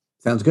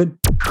 sounds good.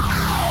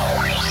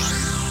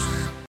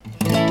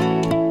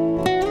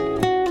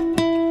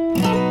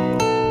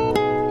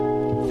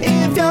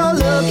 If you're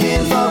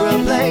looking for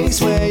a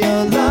place where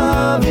your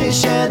love is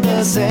shared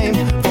the same,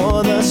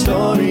 for the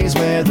stories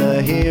where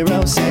the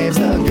hero saves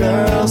the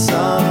girl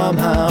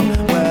somehow,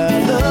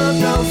 where look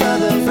no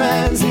further,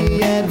 friends,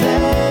 the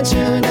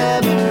adventure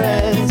never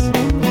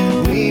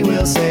ends. We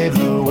will save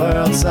the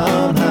world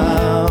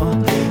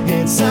somehow.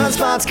 It's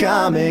Sunspots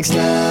Comics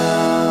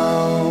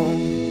now.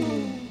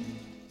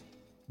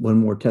 One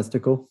more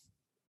testicle.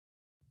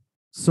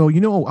 So,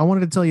 you know, I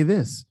wanted to tell you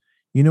this.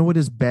 You know what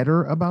is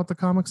better about the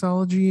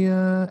Comixology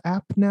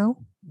app now?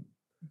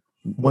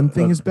 One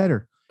thing is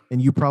better,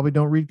 and you probably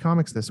don't read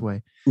comics this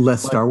way.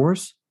 Less Star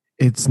Wars?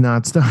 It's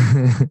not Star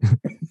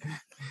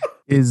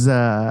is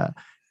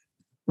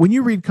when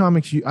you read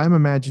comics, I'm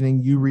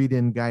imagining you read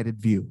in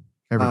guided view.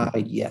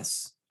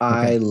 Yes.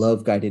 Okay. I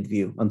love guided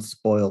view. I'm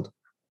spoiled.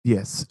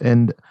 Yes.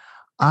 And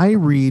I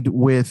read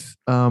with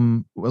a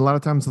lot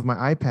of times with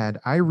my iPad,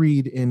 I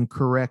read in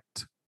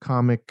correct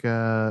comic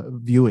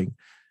viewing.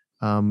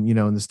 You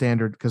know, in the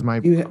standard, because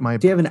do you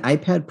have an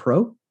iPad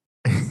Pro?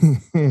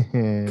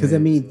 Because I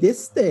mean,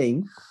 this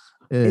thing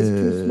is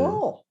too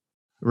small.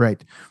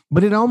 Right.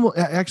 But it almost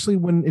actually,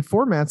 when it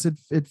formats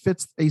it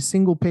fits a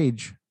single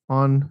page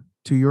on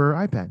to your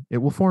iPad. It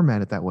will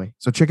format it that way.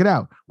 So check it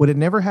out. What it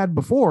never had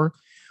before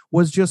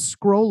was just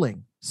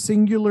scrolling,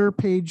 singular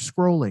page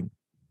scrolling.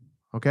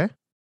 Okay.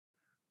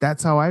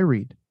 That's how I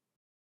read.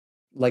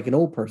 Like an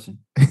old person.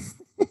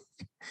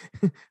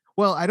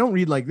 Well, I don't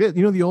read like this.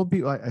 You know, the old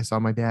people, I saw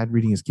my dad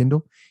reading his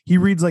Kindle. He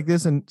reads like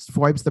this and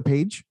swipes the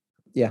page.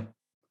 Yeah.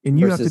 And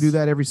you have to do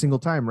that every single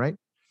time, right?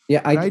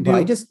 Yeah,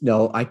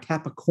 I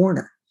tap a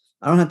corner.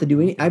 I don't have to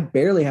do any. I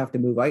barely have to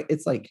move.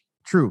 It's like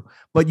true,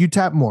 but you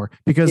tap more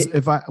because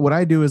what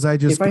I do is I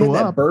just if I had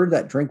that bird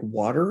that drink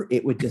water,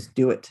 it would just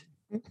do it.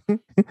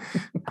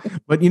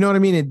 But you know what I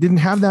mean? It didn't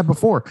have that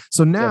before.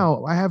 So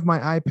now I have my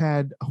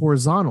iPad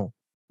horizontal.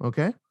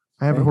 Okay.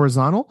 I have it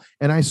horizontal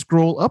and I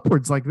scroll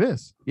upwards like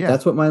this. Yeah.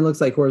 That's what mine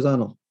looks like,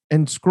 horizontal.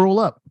 And scroll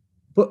up.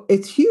 But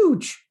it's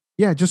huge.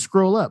 Yeah, just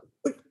scroll up.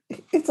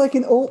 It's like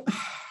an old.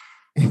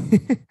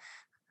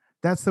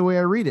 That's the way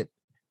I read it.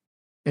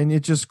 And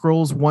it just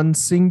scrolls one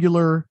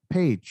singular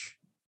page.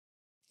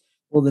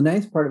 Well, the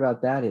nice part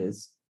about that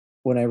is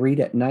when I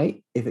read at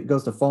night, if it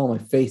goes to fall on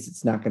my face,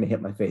 it's not going to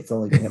hit my face. It's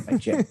only going to hit my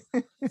chin.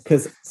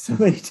 Because so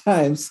many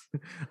times.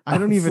 I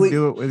don't even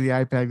do it with the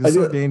iPad. It's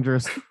so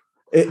dangerous.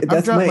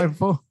 I've dropped my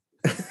phone.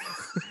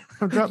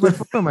 I've dropped my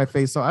phone on my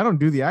face, so I don't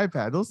do the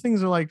iPad. Those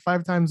things are like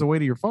 5 times the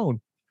weight of your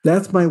phone.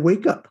 That's my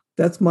wake up.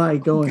 That's my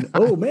going,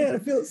 oh man, I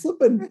feel it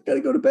slipping. Got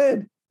to go to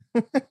bed.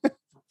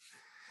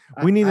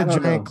 We need a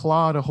giant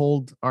claw to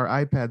hold our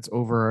iPads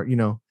over,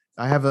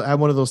 I have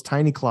one of those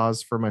tiny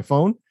claws for my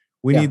phone.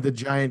 We need the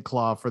giant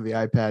claw for the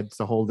iPad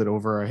to hold it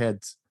over our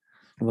heads.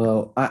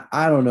 Well,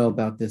 I don't know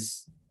about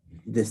this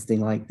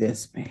thing like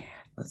this, man.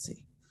 Let's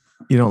see.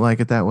 You don't like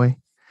it that way?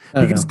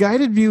 Because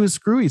guided view is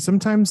screwy.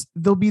 Sometimes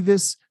there'll be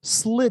this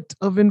slit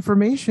of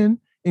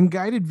information in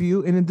guided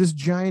view and in this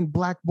giant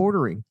black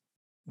bordering.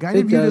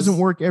 Guided view doesn't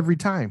work every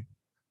time.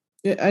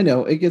 Yeah, I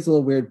know. It gets a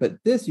little weird, but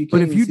this, you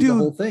can't see the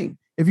whole thing.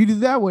 If you do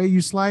that way,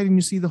 you slide and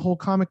you see the whole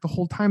comic the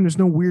whole time. There's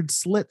no weird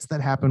slits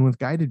that happen with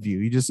guided view.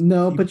 You just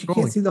but you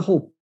can't see the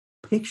whole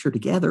picture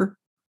together.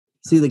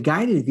 See, the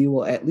guided view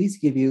will at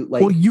least give you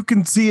like. Well, you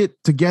can see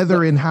it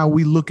together in how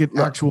we look at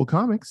actual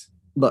comics.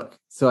 Look,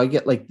 so I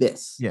get like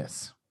this.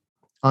 Yes.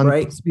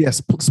 Right.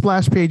 Yes.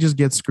 Splash pages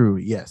get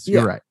screwy. Yes,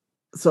 you're right.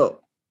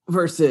 So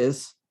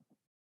versus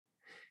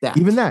that.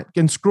 Even that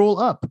can scroll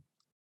up.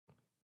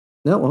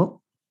 No, it won't.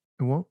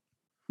 It won't.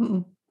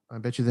 Mm-mm. I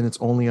bet you then it's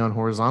only on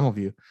horizontal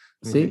view.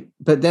 See,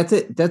 but that's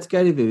it. That's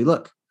guided view.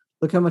 Look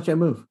how much I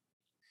move.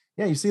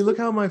 Yeah, you see, look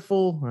how my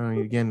full.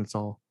 Again, it's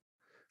all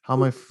how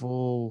my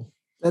full.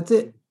 That's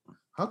it.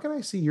 How can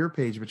I see your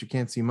page, but you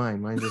can't see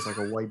mine? Mine's just like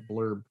a white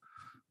blurb.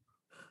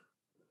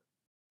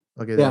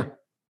 Okay. Yeah.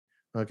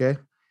 There. Okay.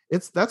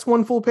 That's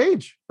one full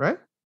page, right?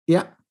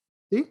 Yeah.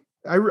 See,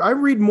 I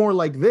read more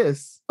like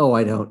this. Oh,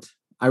 I don't.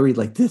 I read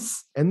like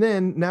this. And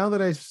then now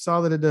that I saw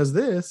that it does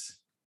this,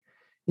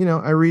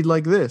 I read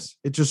like this.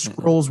 It just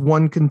scrolls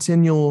one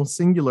continual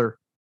singular.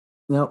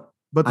 No.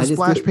 But the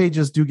splash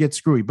pages do get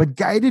screwy. But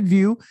guided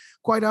view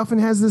quite often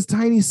has this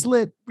tiny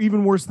slit,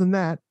 even worse than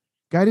that.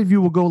 Guided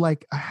view will go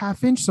like a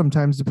 ½ inch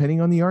sometimes,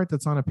 depending on the art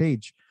that's on a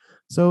page.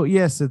 So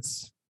yes,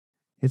 it's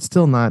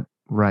still not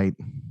right.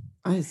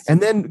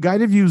 And then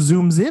guided view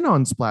zooms in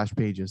on splash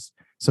pages.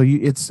 So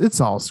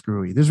it's all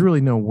screwy. There's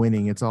really no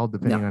winning. It's all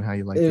depending on how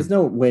you like it. There's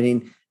no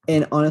winning.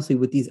 And honestly,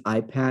 with these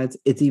iPads,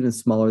 it's even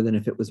smaller than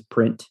if it was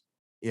print.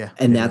 Yeah.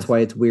 And that's why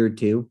it's weird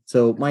too.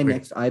 So my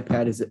next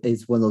iPad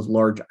is one of those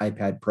large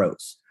iPad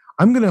Pros.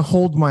 I'm going to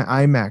hold my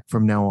iMac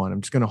from now on.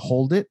 I'm just going to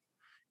hold it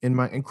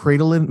and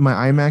cradle in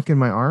my iMac in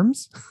my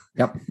arms.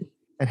 Yep.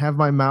 And have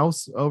my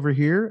mouse over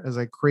here as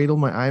I cradle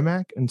my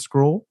iMac and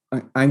scroll.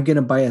 I'm going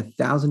to buy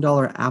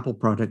 $1,000 Apple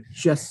product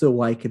just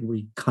so I can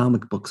read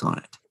comic books on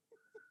it.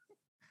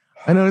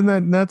 I know,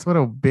 and that's what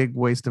a big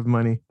waste of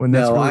money when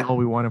that's really all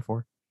we want it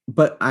for.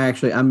 But I'm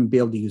going to be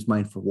able to use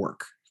mine for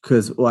work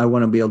because what I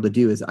want to be able to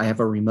do is I have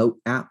a remote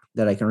app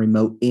that I can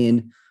remote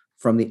in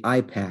from the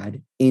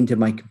iPad into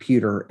my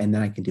computer, and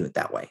then I can do it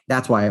that way.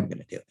 That's why I'm going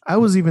to do it. I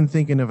was even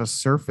thinking of a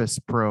Surface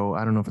Pro.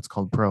 I don't know if it's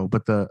called Pro,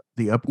 but the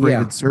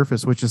upgraded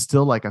Surface, which is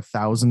still like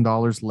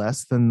 $1,000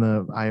 less than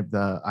the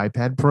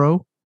iPad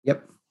Pro.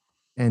 Yep.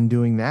 And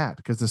doing that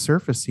because the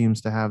Surface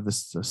seems to have the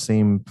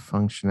same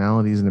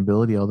functionalities and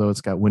ability, although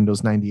it's got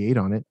Windows 98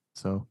 on it.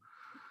 So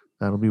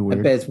that'll be weird.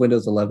 I bet it's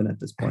Windows 11 at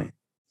this point.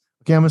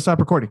 Okay, I'm going to stop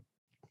recording.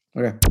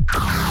 Okay.